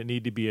things that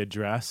need to be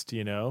addressed,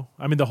 you know?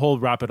 I mean, the whole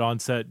rapid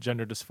onset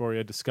gender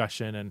dysphoria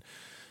discussion, and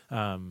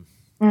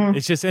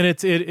it's just, and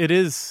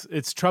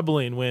it's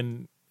troubling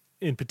when,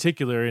 in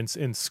particular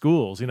in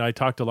schools, you know, I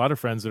talked to a lot of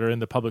friends that are in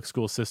the public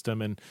school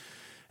system, and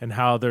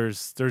how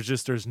there's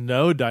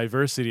no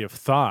diversity of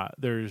thought.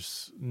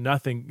 There's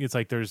nothing. It's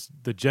like there's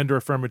the gender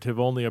affirmative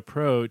only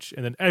approach,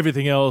 and then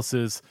everything else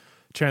is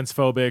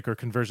transphobic or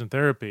conversion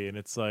therapy. And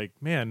it's like,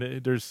 man,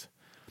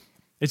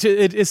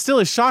 it still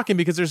is shocking,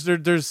 because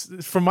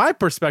there's from my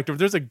perspective,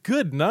 there's a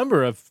good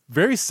number of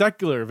very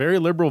secular, very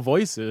liberal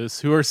voices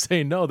who are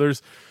saying no.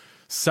 There's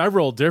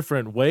several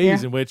different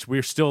ways in which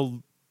we're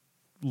still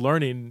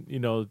learning, you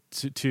know,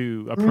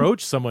 to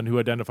approach someone who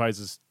identifies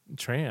as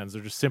trans.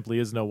 There just simply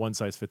is no one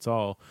size fits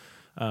all.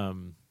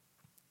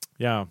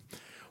 Yeah.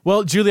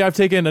 Well, Julie, I've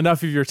taken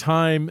enough of your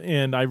time,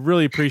 and I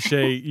really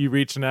appreciate you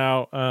reaching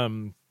out. I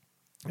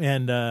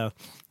mean,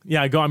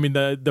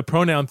 the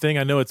pronoun thing,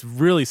 I know it's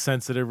really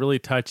sensitive, really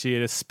touchy,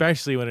 and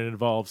especially when it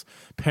involves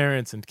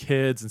parents and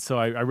kids. And so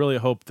I really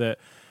hope that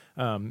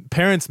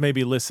parents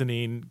maybe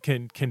listening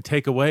can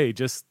take away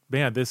just,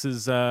 man, this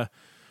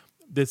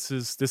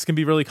can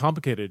be really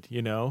complicated,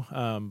 you know,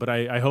 but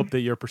I hope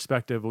that your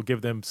perspective will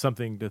give them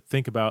something to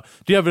think about.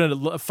 Do you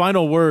have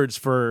final words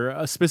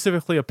for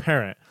specifically a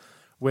parent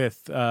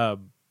with a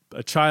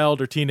child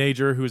or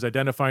teenager who is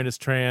identifying as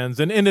trans?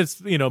 And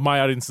it's, you know, my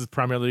audience is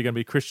primarily going to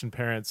be Christian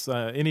parents.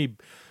 Any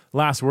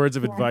last words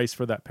of advice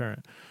for that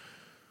parent?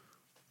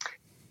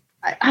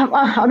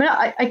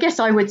 I guess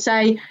I would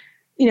say,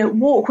 you know,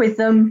 walk with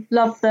them,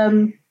 love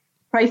them,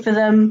 pray for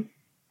them,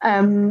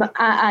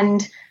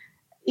 and,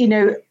 you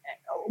know,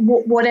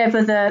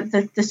 whatever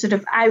the sort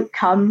of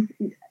outcome,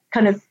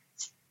 kind of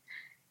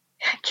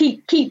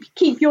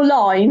keep your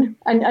line,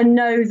 and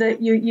know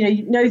that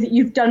you know that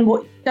you've done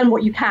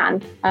what you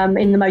can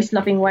in the most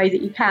loving way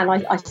that you can.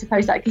 I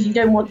suppose that, because you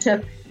don't want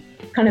to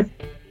kind of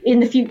in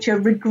the future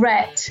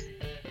regret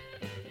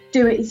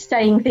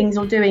saying things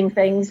or doing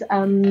things,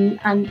 and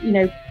you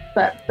know,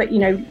 but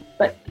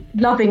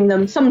loving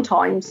them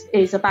sometimes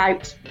is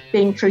about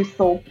being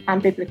truthful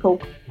and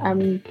biblical,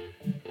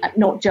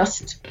 not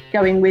just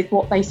going with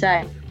what they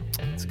say.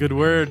 It's a good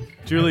word.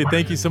 Julie,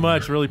 thank you so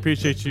much. Really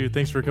appreciate you.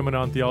 Thanks for coming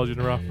on Theology in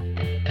the Raw.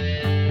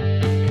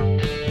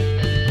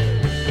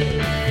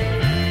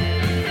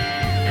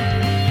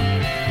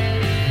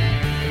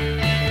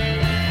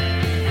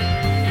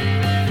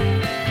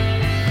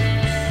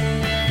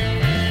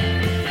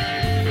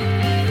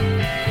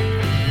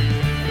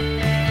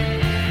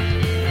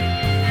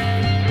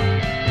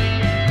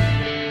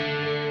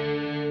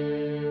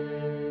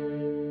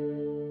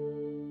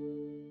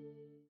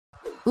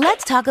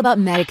 Let's talk about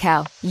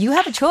Medi-Cal. You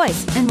have a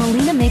choice, and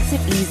Molina makes it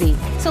easy.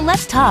 So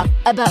let's talk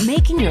about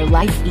making your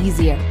life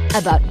easier,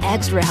 about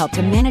extra help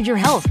to manage your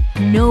health.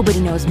 Nobody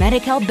knows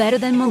Medi-Cal better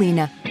than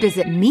Molina.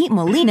 Visit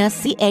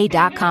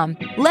meetmolinaca.com.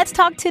 Let's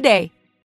talk today.